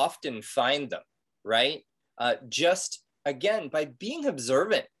will often find them. right? Just again, by being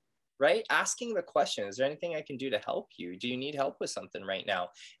observant, right? Asking the question, is there anything I can do to help you? Do you need help with something right now?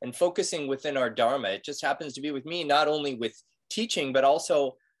 And focusing within our Dharma. It just happens to be with me, not only with teaching, but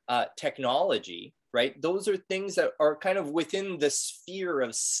also technology, right? Those are things that are kind of within the sphere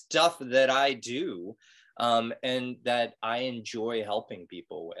of stuff that I do, and that I enjoy helping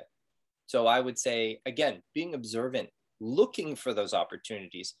people with. So I would say, again, being observant, looking for those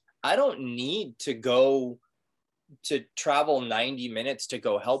opportunities. I don't need to go to travel 90 minutes to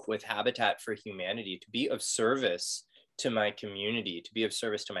go help with Habitat for Humanity, to be of service to my community, to be of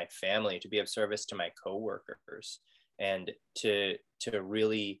service to my family, to be of service to my coworkers, and to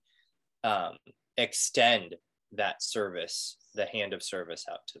really extend that service, the hand of service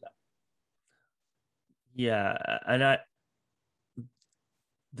out to them. Yeah, and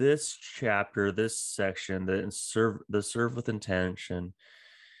this chapter, this section, the serve with intention,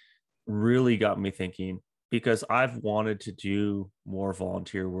 really got me thinking, because I've wanted to do more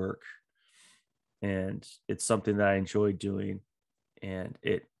volunteer work, and it's something that I enjoy doing, and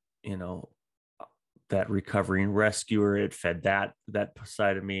it, you know, that recovering rescuer, it fed that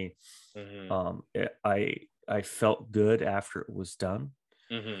side of me. I felt good after it was done.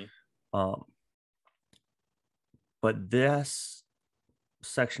 But this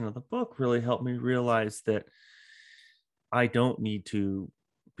section of the book really helped me realize that I don't need to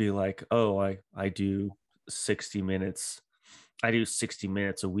be like, oh, I do 60 minutes. I do 60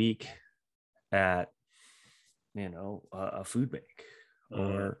 minutes a week at, a food bank,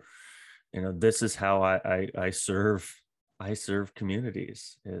 or, this is how I serve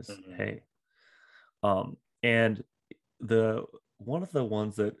communities is, hey. And the one of the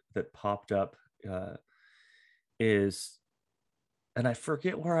ones that popped up is, and I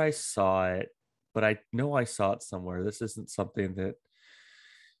forget where I saw it, but I know I saw it somewhere. This isn't something that,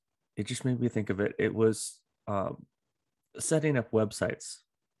 it just made me think of it. It was setting up websites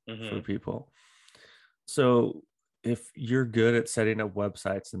for people. So if you're good at setting up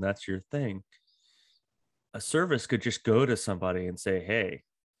websites and that's your thing, a service could just go to somebody and say, hey,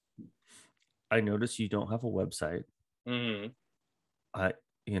 I notice you don't have a website.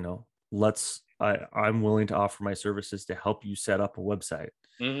 I'm willing to offer my services to help you set up a website.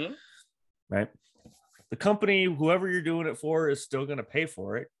 Right? The company, whoever you're doing it for, is still going to pay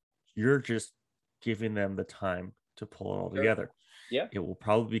for it. You're just giving them the time to pull it all together. Yeah. It will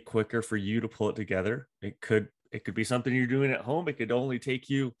probably be quicker for you to pull it together. It could be something you're doing at home. It could only take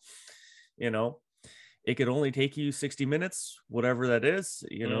you, it could only take you 60 minutes, whatever that is,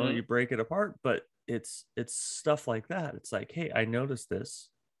 you break it apart, but it's stuff like that. It's like, hey, I noticed this.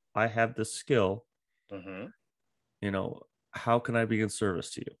 I have this skill. How can I be in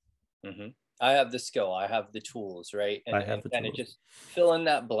service to you? I have the skill. I have the tools, right? And kind of just fill in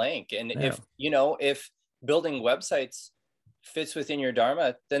that blank. And if building websites fits within your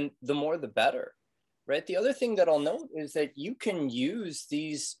Dharma, then the more the better, right? The other thing that I'll note is that you can use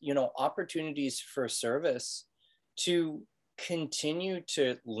these, opportunities for service to continue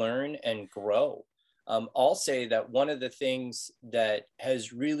to learn and grow. I'll say that one of the things that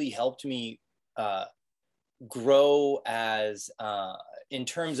has really helped me grow as in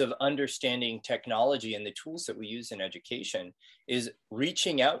terms of understanding technology and the tools that we use in education is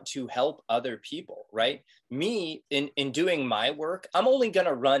reaching out to help other people, right? Me, in doing my work, I'm only going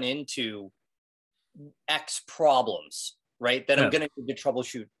to run into X problems, right? That I'm going to need to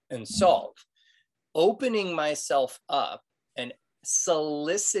troubleshoot and solve. Opening myself up and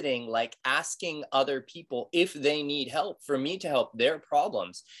soliciting, like asking other people if they need help for me to help their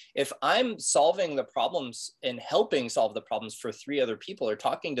problems. If I'm solving the problems and helping solve the problems for 3 other people, or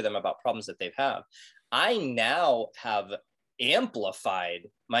talking to them about problems that they have, I now have amplified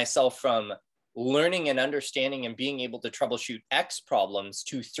myself from learning and understanding and being able to troubleshoot X problems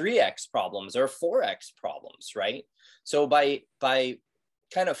to 3X problems or 4X problems, right? So by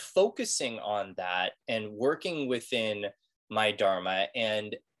kind of focusing on that and working within my Dharma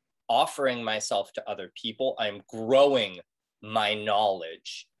and offering myself to other people, I'm growing my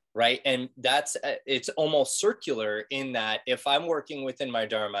knowledge, right? And it's almost circular in that if I'm working within my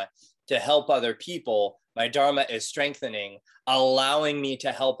Dharma to help other people, my Dharma is strengthening, allowing me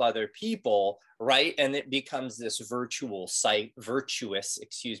to help other people, right? And it becomes this not virtual,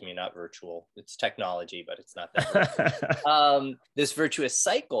 it's technology, but it's not that. This virtuous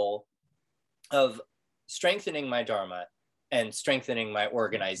cycle of strengthening my Dharma and strengthening my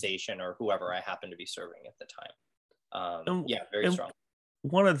organization or whoever I happen to be serving at the time. Very strong.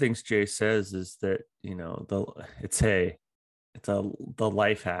 One of the things Jay says is that, the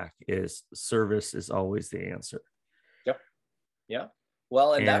life hack is service is always the answer. Yep. Yeah.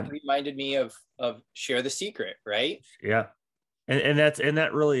 Well, and that And reminded me of Share the Secret, right? yeah, and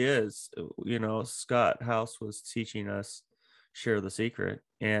that really is, Scott House was teaching us Share the Secret,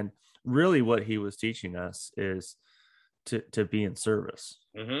 and really what he was teaching us is to be in service.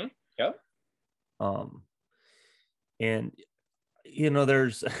 Mm-hmm. Yep. um and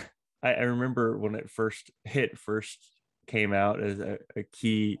there's I remember when it first came out as a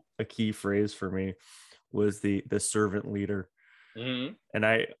key phrase for me was the servant leader. Mm-hmm. And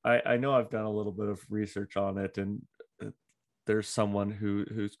I know I've done a little bit of research on it, and there's someone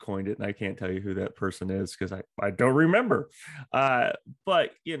who's coined it, and I can't tell you who that person is because I don't remember.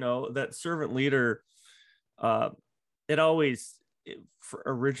 But that servant leader, uh, it always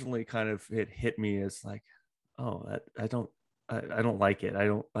originally kind of it hit me as like, oh, I don't like it. I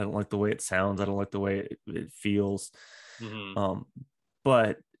don't like the way it sounds. I don't like the way it feels. Mm-hmm.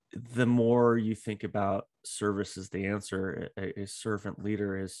 But the more you think about service as the answer, a servant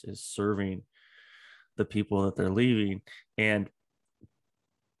leader is serving the people that they're leaving. And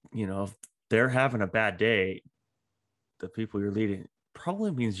if they're having a bad day, the people you're leading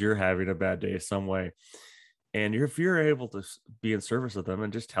probably means you're having a bad day some way. And if you're able to be in service of them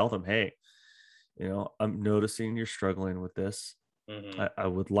and just tell them, hey, I'm noticing you're struggling with this. Mm-hmm. I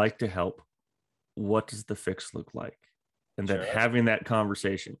would like to help. What does the fix look like? And then Sure. having that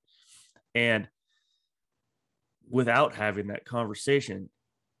conversation. And without having that conversation,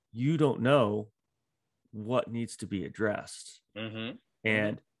 you don't know what needs to be addressed. Mm-hmm. Mm-hmm.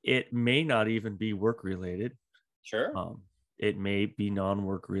 And it may not even be work related. Sure. It may be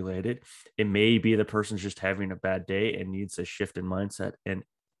non-work related. It may be the person's just having a bad day and needs a shift in mindset. And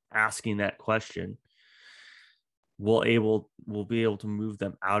asking that question we'll be able to move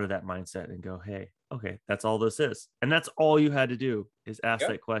them out of that mindset and go, hey, okay, that's all this is. And that's all you had to do is ask Yep.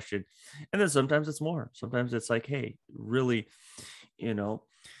 that question. And then sometimes it's more. Sometimes it's like, hey, really, the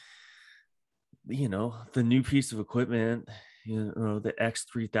new piece of equipment, the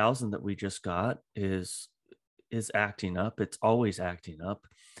X3000 that we just got is acting up. It's always acting up.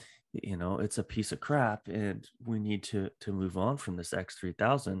 It's a piece of crap, and we need to move on from this X3000.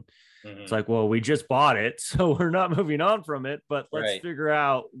 Mm-hmm. It's like, well, we just bought it, so we're not moving on from it, but let's Right. figure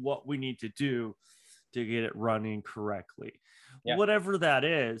out what we need to do to get it running correctly. Yeah. Whatever that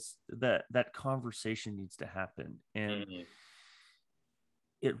is, that conversation needs to happen. And Mm-hmm.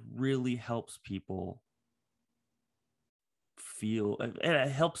 it really helps people feel, and it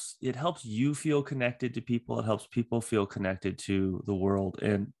helps you feel connected to people. It helps people feel connected to the world,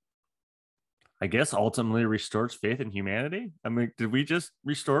 and I guess ultimately restores faith in humanity. I mean, did we just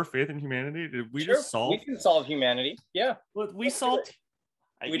restore faith in humanity? Did we Sure. just solve? We can solve humanity. Yeah. What we solved?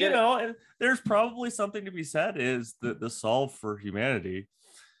 We did it. And there's probably something to be said is that the solve for humanity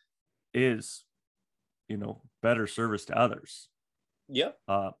is, better service to others. Yeah.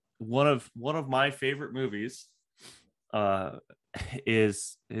 One of my favorite movies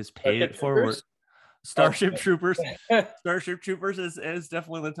is Pay It Forward. Starship Troopers. Starship Troopers is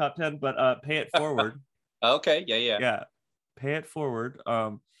definitely in the top 10, but Pay It Forward. Okay. Yeah. Pay It Forward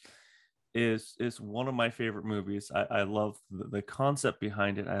is one of my favorite movies. I love the concept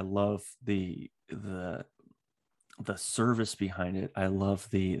behind it. I love the service behind it. I love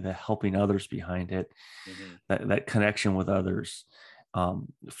the helping others behind it. Mm-hmm. That connection with others.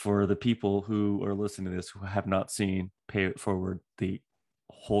 For the people who are listening to this who have not seen Pay It Forward, the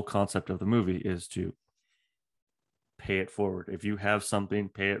whole concept of the movie is to pay it forward. If you have something,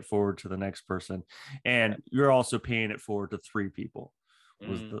 pay it forward to the next person. And you're also paying it forward to 3 people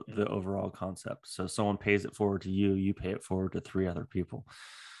was the overall concept. So someone pays it forward to you, you pay it forward to 3 other people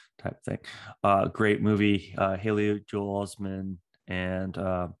type thing. Great movie. Haley Joel Osment and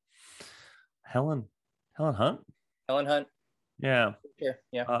Helen Hunt. Helen Hunt. Yeah. Sure.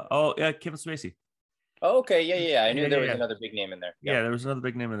 Yeah. Kevin Spacey. Oh, okay. Yeah. I knew there was another big name in there. Yeah, there was another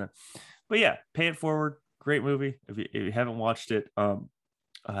big name in there. But yeah, Pay It Forward. Great movie. If you haven't watched it,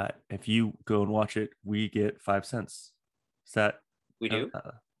 if you go and watch it, we get 5 cents. Is that we do?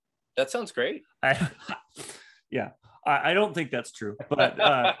 That sounds great. Yeah, I don't think that's true, but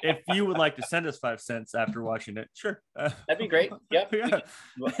if you would like to send us 5 cents after watching it, sure. That'd be great. Yep. Yeah.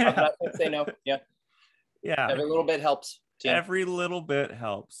 I'm not going to say no. Yeah. Yeah. Every little bit helps. Tim. Every little bit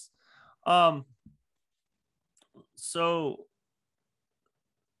helps. So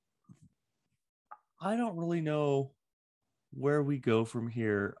I don't really know where we go from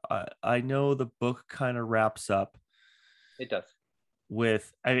here. I know the book kind of wraps up. It does.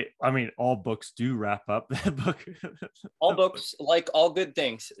 With I mean, all books do wrap up. That book. All books, like all good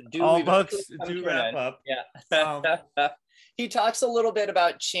things, all books do wrap up. Yeah. He talks a little bit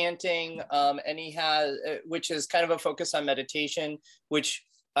about chanting, and he has, which is kind of a focus on meditation, which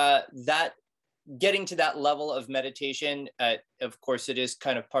that getting to that level of meditation, of course, it is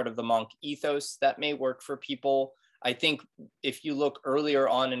kind of part of the monk ethos that may work for people. I think if you look earlier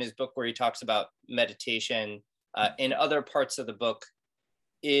on in his book where he talks about meditation, in other parts of the book,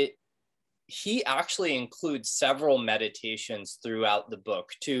 he actually includes several meditations throughout the book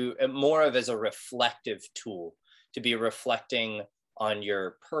to more of as a reflective tool, to be reflecting on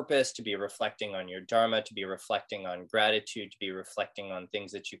your purpose, to be reflecting on your dharma, to be reflecting on gratitude, to be reflecting on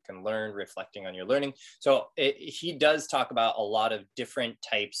things that you can learn, reflecting on your learning. So he does talk about a lot of different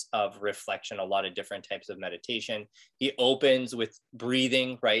types of reflection, a lot of different types of meditation. He opens with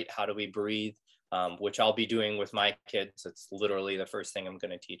breathing, right? How do we breathe? Which I'll be doing with my kids. It's literally the first thing I'm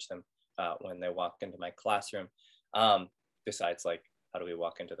going to teach them when they walk into my classroom. Besides, like, how do we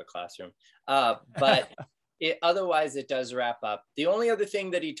walk into the classroom? But otherwise, it does wrap up. The only other thing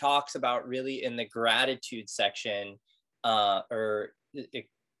that he talks about really in the gratitude section, the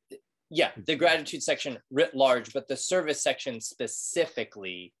gratitude section writ large, but the service section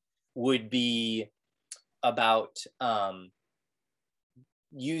specifically would be about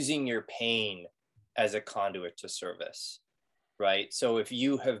using your pain as a conduit to service, right? So if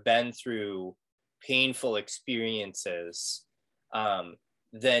you have been through painful experiences,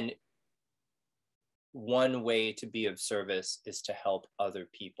 then one way to be of service is to help other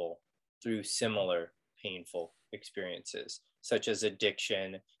people through similar painful experiences, such as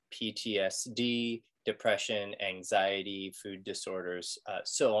addiction, PTSD, depression, anxiety, food disorders,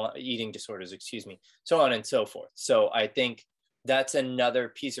 eating disorders, so on and so forth. So I think that's another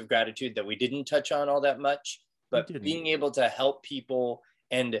piece of gratitude that we didn't touch on all that much, but being able to help people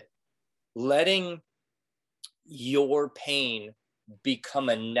and letting your pain become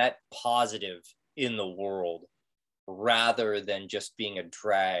a net positive in the world rather than just being a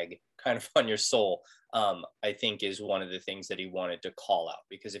drag kind of on your soul, I think is one of the things that he wanted to call out.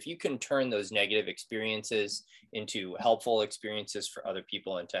 Because if you can turn those negative experiences into helpful experiences for other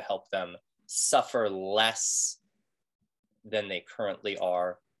people and to help them suffer less than they currently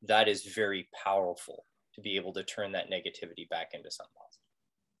are, that is very powerful to be able to turn that negativity back into something positive.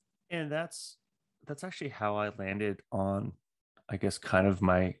 And that's actually how I landed on, I guess, kind of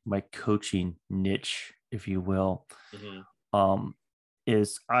my coaching niche, if you will.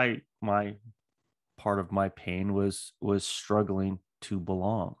 Is my part of my pain was struggling to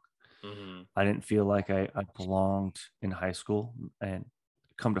belong. I didn't feel like I belonged in high school, and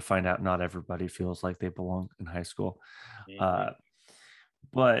come to find out, not everybody feels like they belong in high school.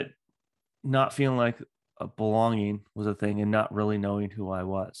 But not feeling like belonging was a thing, and not really knowing who I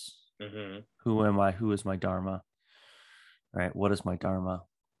was. Who am I? Who is my dharma? Right? What is my dharma?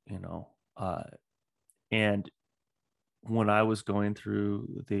 And when I was going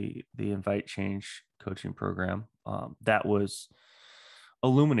through the Invite Change coaching program, that was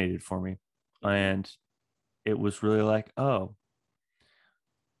illuminated for me. And it was really like, oh,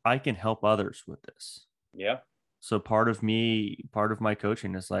 I can help others with this. Yeah. So part of my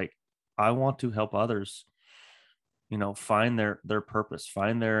coaching is like, I want to help others, find their purpose,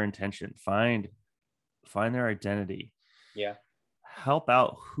 find their intention, find their identity. Yeah. Help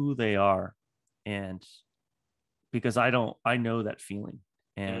out who they are. And because I know that feeling,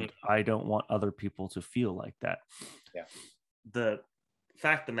 and I don't want other people to feel like that. Yeah. The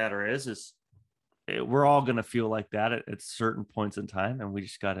fact of the matter is we're all going to feel like that at certain points in time. And we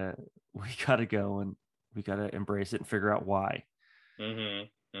just gotta go, and we gotta embrace it and figure out why.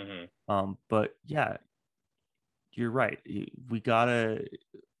 But yeah, you're right. We gotta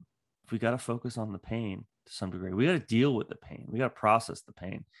focus on the pain to some degree. We gotta deal with the pain. We gotta process the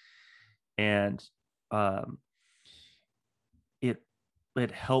pain. And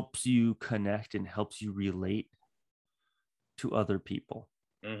it helps you connect and helps you relate to other people.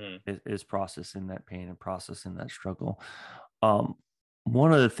 Is processing that pain and processing that struggle.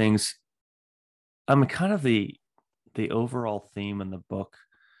 One of the things, kind of the overall theme in the book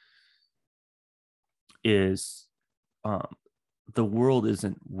is the world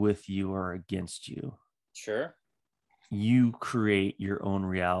isn't with you or against you. Sure. You create your own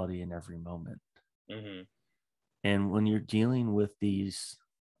reality in every moment. And when you're dealing with these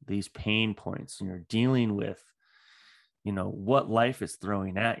pain points, and you're dealing with, what life is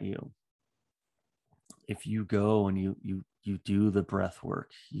throwing at you, if you go and you do the breath work,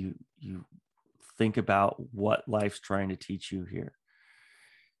 you think about what life's trying to teach you here,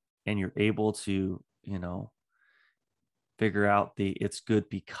 and you're able to, figure out it's good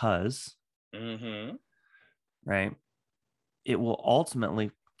because, right? It will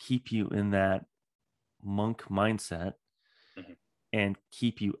ultimately keep you in that monk mindset and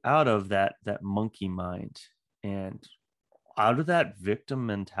keep you out of that monkey mind and out of that victim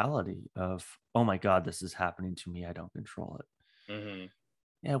mentality of, oh my God, this is happening to me, I don't control it. Mm-hmm.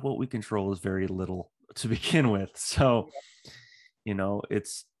 Yeah, what we control is very little to begin with. So,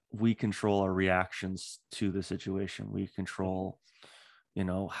 it's, we control our reactions to the situation. We control,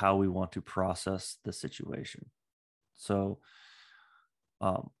 how we want to process the situation. So,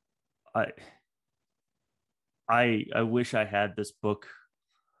 um, I I wish I had this book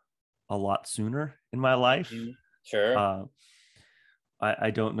a lot sooner in my life. Mm-hmm. Sure. Uh,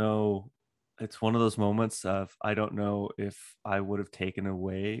 I don't know. It's one of those moments of, I don't know if I would have taken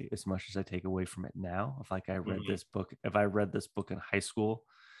away as much as I take away from it now. If like I read Mm-hmm. this book, if I read this book in high school,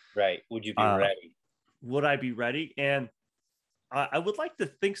 Right. Would you be uh, ready? would I be ready? And I would like to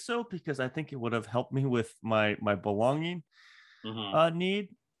think so, because I think it would have helped me with my belonging Mm-hmm. need.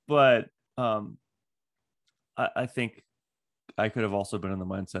 But um, I think I could have also been in the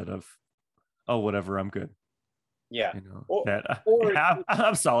mindset of, oh, whatever, I'm good. Yeah. Or That or yeah,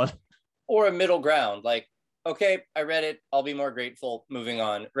 I'm solid. or a middle ground, like, okay, I read it, I'll be more grateful, moving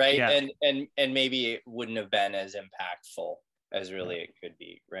on, right? Yeah, And maybe it wouldn't have been as impactful as yeah, really it could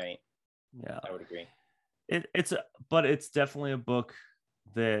be, right? yeah. I would agree. But it's definitely a book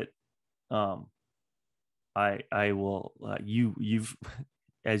that um I will, you've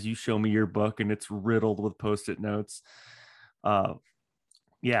as you show me your book and it's riddled with post-it notes. Uh,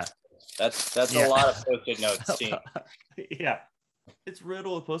 yeah, That's a yeah, lot of post-it notes, team. yeah. It's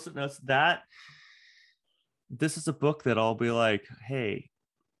riddled with post-it notes. That this is a book that I'll be like, hey,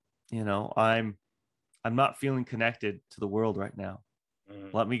 I'm not feeling connected to the world right now.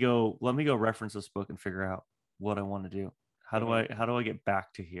 Mm-hmm. Let me go reference this book and figure out what I want to do. How do Mm-hmm. I get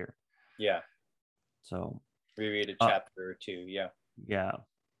back to here? Yeah. So, Reread a uh, chapter or two. Yeah. yeah.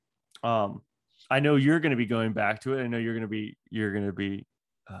 Um, I know you're going to be going back to it. I know you're going to be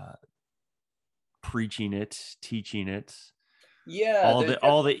uh, preaching it, teaching it, Yeah, all there's the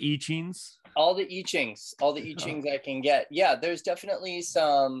ichings. all the ichings I can get. Yeah, there's definitely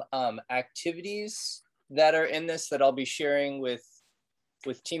some activities that are in this that I'll be sharing with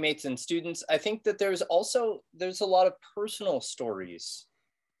teammates and students. I think that there's a lot of personal stories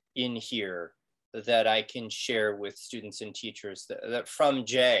in here that I can share with students and teachers that from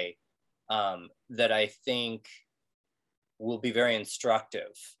Jay, that I think will be very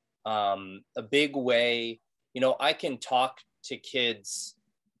instructive. A big way, I can talk to kids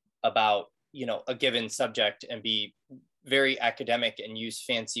about, a given subject and be very academic and use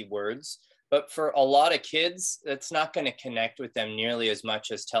fancy words. But for a lot of kids, that's not going to connect with them nearly as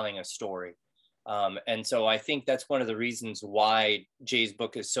much as telling a story. And so I think that's one of the reasons why Jay's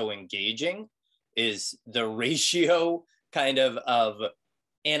book is so engaging, is the ratio kind of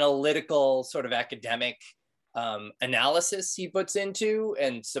analytical sort of academic analysis he puts into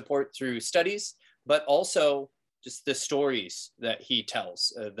and support through studies, but also just the stories that he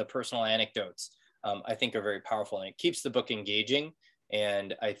tells, the personal anecdotes, I think are very powerful, and it keeps the book engaging.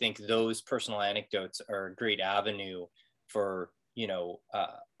 And I think those personal anecdotes are a great avenue for,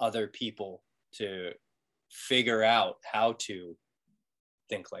 other people to figure out how to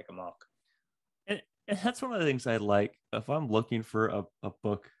think like a monk. And that's one of the things I like. If I'm looking for a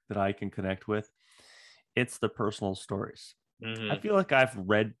book that I can connect with, it's the personal stories. I Mm-hmm. feel like I've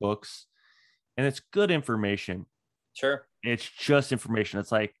read books and it's good information. Sure. It's just information.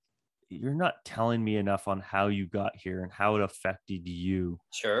 It's like, you're not telling me enough on how you got here and how it affected you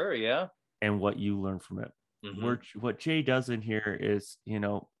Sure. Yeah. and what you learned from it. Mm-hmm. What Jay does in here is,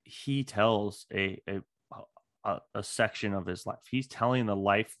 he tells a section of his life. He's telling the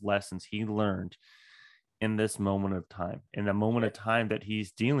life lessons he learned in this moment of time. And the moment of Right. time that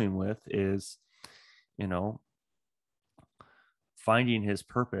he's dealing with is, you know, finding his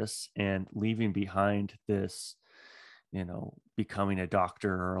purpose and leaving behind this, becoming a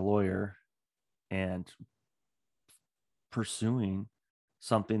doctor or a lawyer and pursuing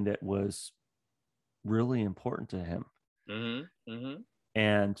something that was really important to him Mm-hmm. Mm-hmm.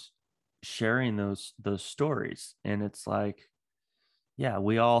 and sharing those stories. And it's like, yeah,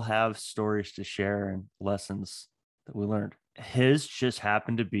 we all have stories to share and lessons that we learned. His just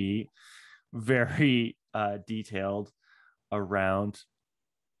happened to be very detailed around,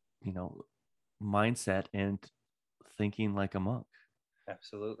 you know, mindset and thinking like a monk.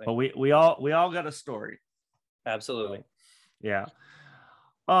 Absolutely. But we all got a story. Absolutely. So yeah.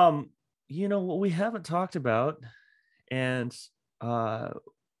 Um, what we haven't talked about, and uh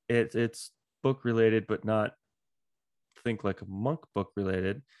it's book related, but not think like a monk book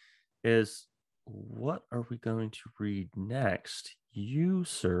related, is what are we going to read next? You,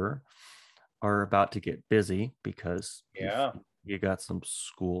 sir, are about to get busy because Yeah. you got some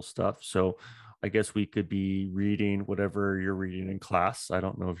school stuff. So I guess we could be reading whatever you're reading in class. I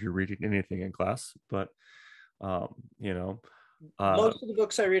don't know if you're reading anything in class, but you know, Most of the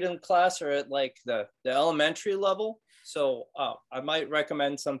books I read in class are at like the elementary level. So I might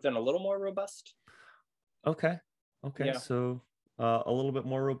recommend something a little more robust. okay. Yeah. So a little bit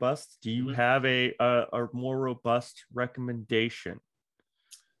more robust. Do you Mhm. have a more robust recommendation?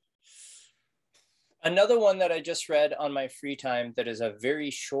 Another one that I just read on my free time that is a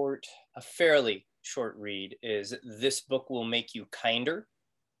fairly short read is This Book Will Make You Kinder.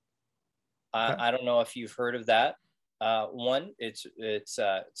 Okay. I don't know if you've heard of that one. It's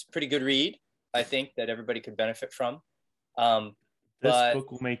a pretty good read, I think, that everybody could benefit from. This But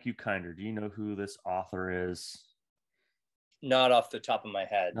book will make you kinder. Do you know who this author is? not off the top of my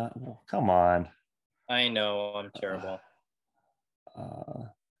head. Well, come on. I know I'm terrible.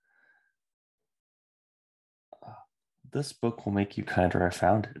 This book will make you kinder. I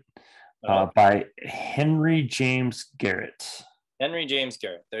found it Okay. by Henry James Garrett. Henry James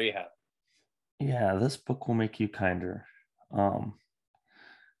Garrett. There you have it. Yeah, this book will make you kinder. I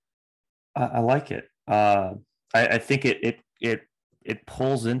like it. I think it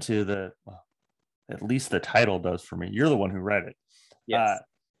pulls into the, well, at least the title does for me. You're the one who read it. Yes.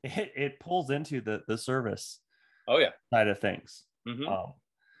 It pulls into the service. Oh yeah. Side of things. Mm-hmm.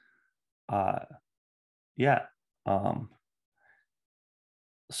 Yeah.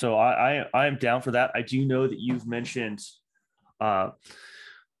 So I am down for that. I do know that you've mentioned Power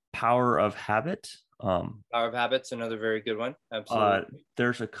of Habit. Power of Habit's another very good one. Absolutely.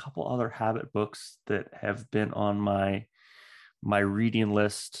 There's a couple other habit books that have been on my reading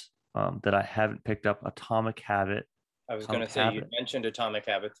list that I haven't picked up. Atomic Habit. I was going to say you mentioned Atomic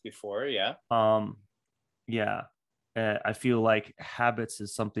Habits before. Yeah. Yeah. I feel like habits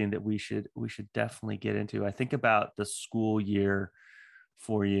is something that we should definitely get into. I think about the school year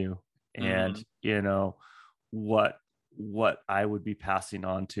for you, and you know what I would be passing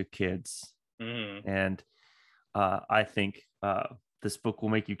on to kids, and I think this book will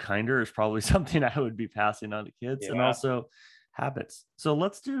make you kinder is probably something I would be passing on to kids, and also habits. So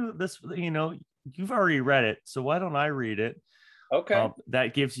let's do this. You've already read it, so why don't I read it? Okay.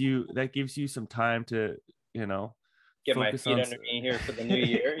 That gives you some time to get my feet under me here for the new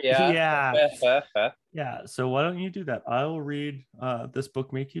year. Yeah. Yeah. So why don't you do that? I will read This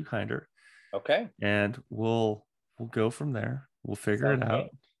Book Make You Kinder. Okay. And we'll go from there. We'll figure it out.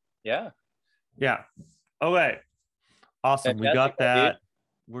 Yeah. Yeah. Okay. Awesome. Fantastic, we got that. dude.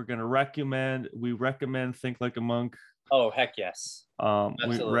 We're gonna recommend Think Like a Monk. Oh heck yes.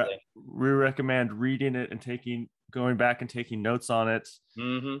 Absolutely. We recommend reading it and going back and taking notes on it.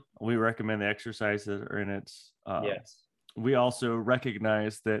 We recommend the exercises that are in it. Yes. We also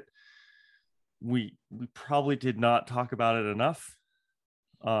recognize that we probably did not talk about it enough.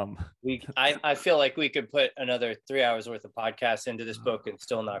 I feel like we could put another 3 hours worth of podcasts into this book and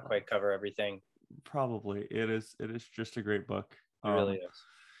still not quite cover everything. Probably. It is just a great book. It really is.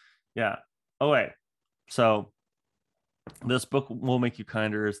 Yeah. Okay. So This Book Will Make You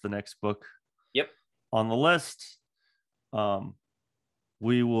Kinder is the next book. Yep. On the list.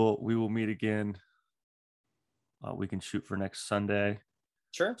 We will meet again. We can shoot for next Sunday.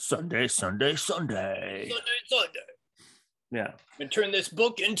 Sure. Sunday. Yeah. And turn this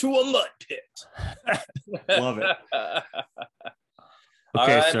book into a mud pit. Love it. Okay, all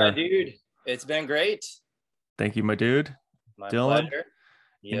right, sir. My dude. It's been great. Thank you, my dude. My Dylan, pleasure.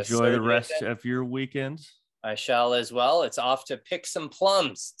 Yes, enjoy the rest of your weekend. I shall as well. It's off to pick some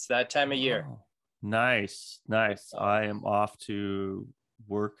plums. It's that time of year. Nice. I am off to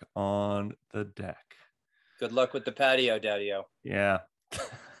work on the deck. Good luck with the patio, Daddy-o. Yeah.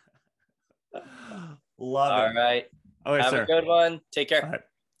 Love it. All right. Okay, Have a good one. Take care. Right.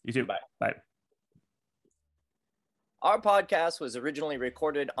 You too. Bye. Our podcast was originally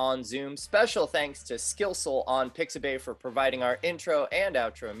recorded on Zoom. Special thanks to Skillsoul on Pixabay for providing our intro and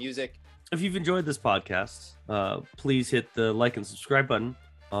outro music. If you've enjoyed this podcast, please hit the like and subscribe button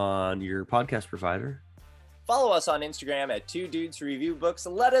on your podcast provider. Follow us on Instagram at 2 Dudes Who Review Books.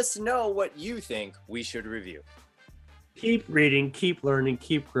 Let us know what you think we should review. Keep reading, keep learning,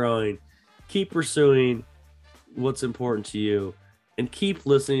 keep growing, keep pursuing what's important to you, and keep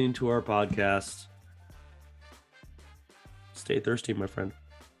listening to our podcast. Stay thirsty, my friend.